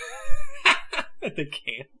can't. They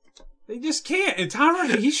can't. They just can't. And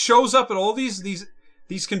Todd, he shows up at all these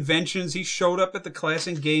conventions. He showed up at the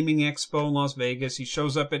Classic Gaming Expo in Las Vegas. He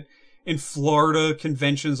shows up in Florida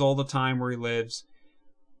conventions all the time where he lives.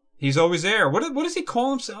 He's always there. What does he call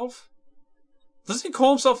himself? Doesn't he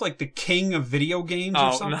call himself the king of video games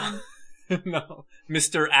or something? No.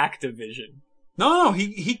 Mr. Activision. No,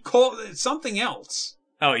 he called it something else.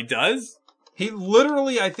 Oh, he does? He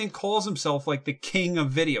literally, I think, calls himself the king of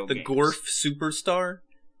video games. The Gorf Superstar?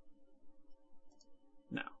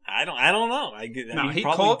 No. I don't know. He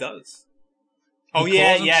probably does. Oh He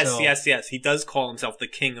yeah, calls yes, himself yes, yes. He does call himself the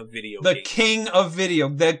king of video The games. king of video.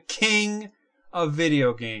 The king of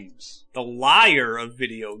video games. The liar of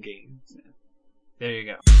video games. There you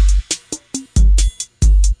go.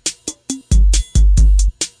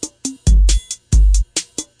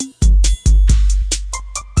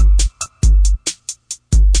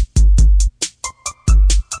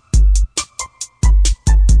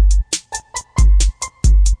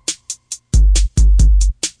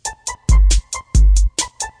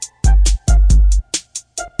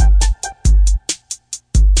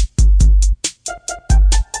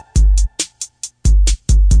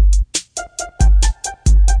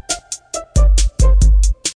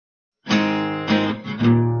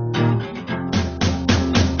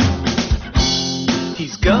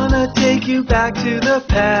 He's gonna take you back to the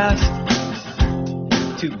past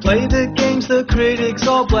to play the games the critics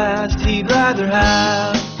all blast. He'd rather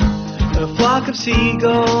have a flock of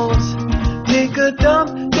seagulls take a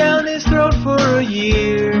dump down his throat for a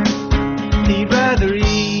year. He'd rather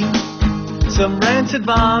eat some rancid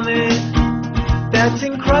vomit that's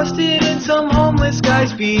encrusted in some homeless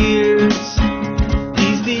guy's beers.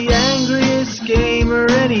 He's the angriest gamer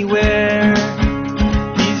anywhere.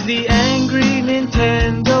 He's the angry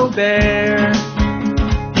Nintendo bear.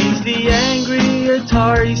 He's the angry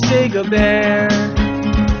Atari Sega bear.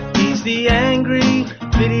 He's the angry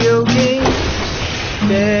video game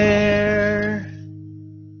bear.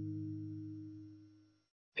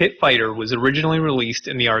 Pit Fighter was originally released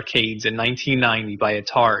in the arcades in 1990 by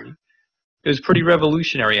Atari. It was pretty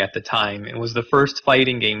revolutionary at the time and was the first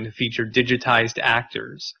fighting game to feature digitized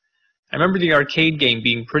actors. I remember the arcade game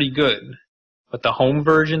being pretty good, but the home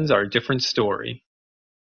versions are a different story.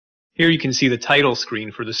 Here you can see the title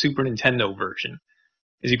screen for the Super Nintendo version.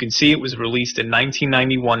 As you can see, it was released in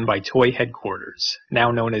 1991 by Toy Headquarters, now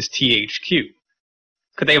known as THQ.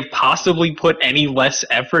 Could they have possibly put any less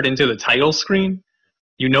effort into the title screen?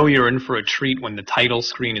 You know you're in for a treat when the title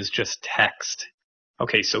screen is just text.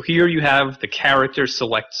 Okay, so here you have the character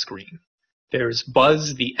select screen. There's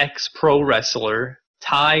Buzz the ex-pro wrestler,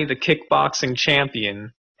 Ty the kickboxing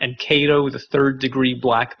champion, and Kato the third-degree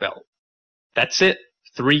black belt. That's it.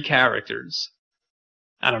 3 characters.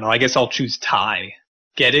 I don't know, I guess I'll choose Ty.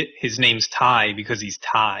 Get it? His name's Ty because he's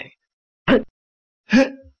Ty. Alright,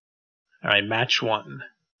 match 1.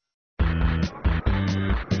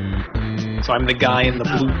 So I'm the guy in the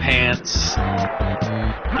blue pants.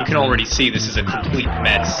 You can already see this is a complete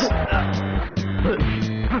mess.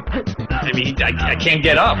 I mean, I can't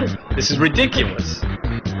get up. This is ridiculous.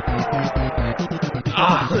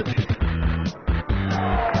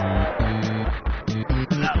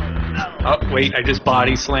 Oh, wait, I just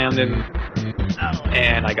body slammed him.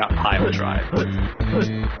 And I got pile drive.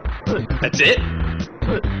 That's it?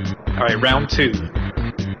 Alright, round 2.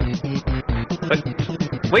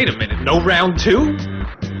 But, wait a minute, no round 2?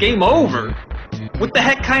 Game over? What the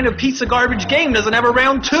heck kind of piece of garbage game doesn't have a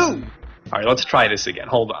round 2? Alright, let's try this again.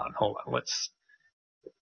 Hold on. Let's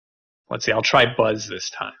see, I'll try Buzz this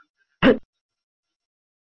time.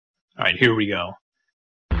 Alright, here we go.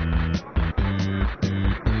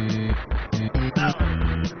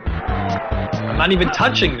 I'm not even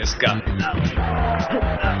touching this guy.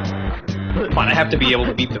 Come on, I have to be able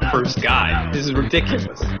to beat the first guy. This is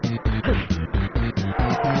ridiculous.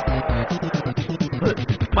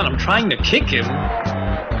 Come on, I'm trying to kick him.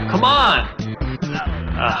 Come on!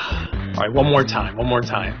 Alright, one more time. Come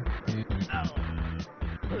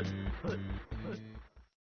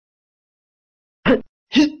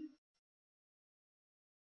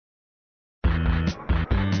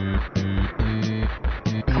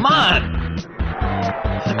on!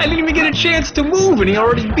 I didn't even get a chance to move and he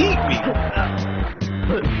already beat me!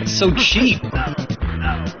 It's so cheap.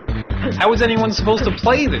 How is anyone supposed to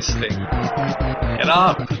play this thing? Get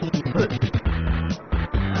up!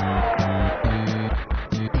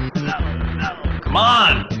 Come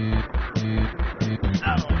on!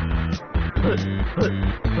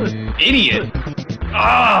 Idiot!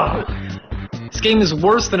 This game is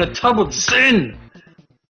worse than a tub of sin!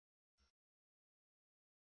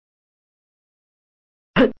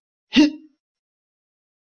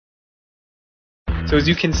 So as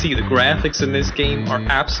you can see, the graphics in this game are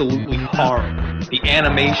absolutely horrible. The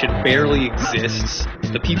animation barely exists.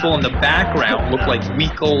 The people in the background look like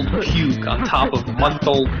week-old puke on top of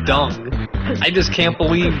month-old dung. I just can't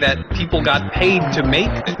believe that people got paid to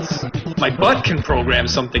make this. My butt can program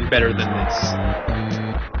something better than this.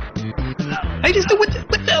 I just do what the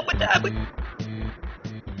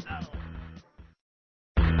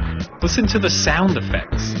Listen to the sound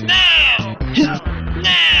effects. Now!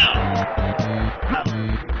 Now!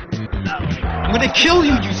 I'm gonna kill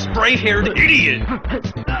you, you spray-haired idiot.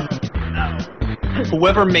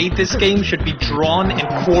 Whoever made this game should be drawn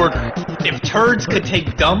and quartered. If turds could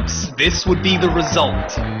take dumps, this would be the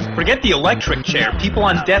result. Forget the electric chair. People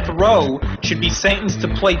on death row should be sentenced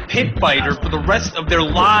to play pit fighter for the rest of their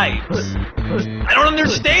lives. I don't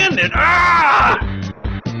understand it. Ah!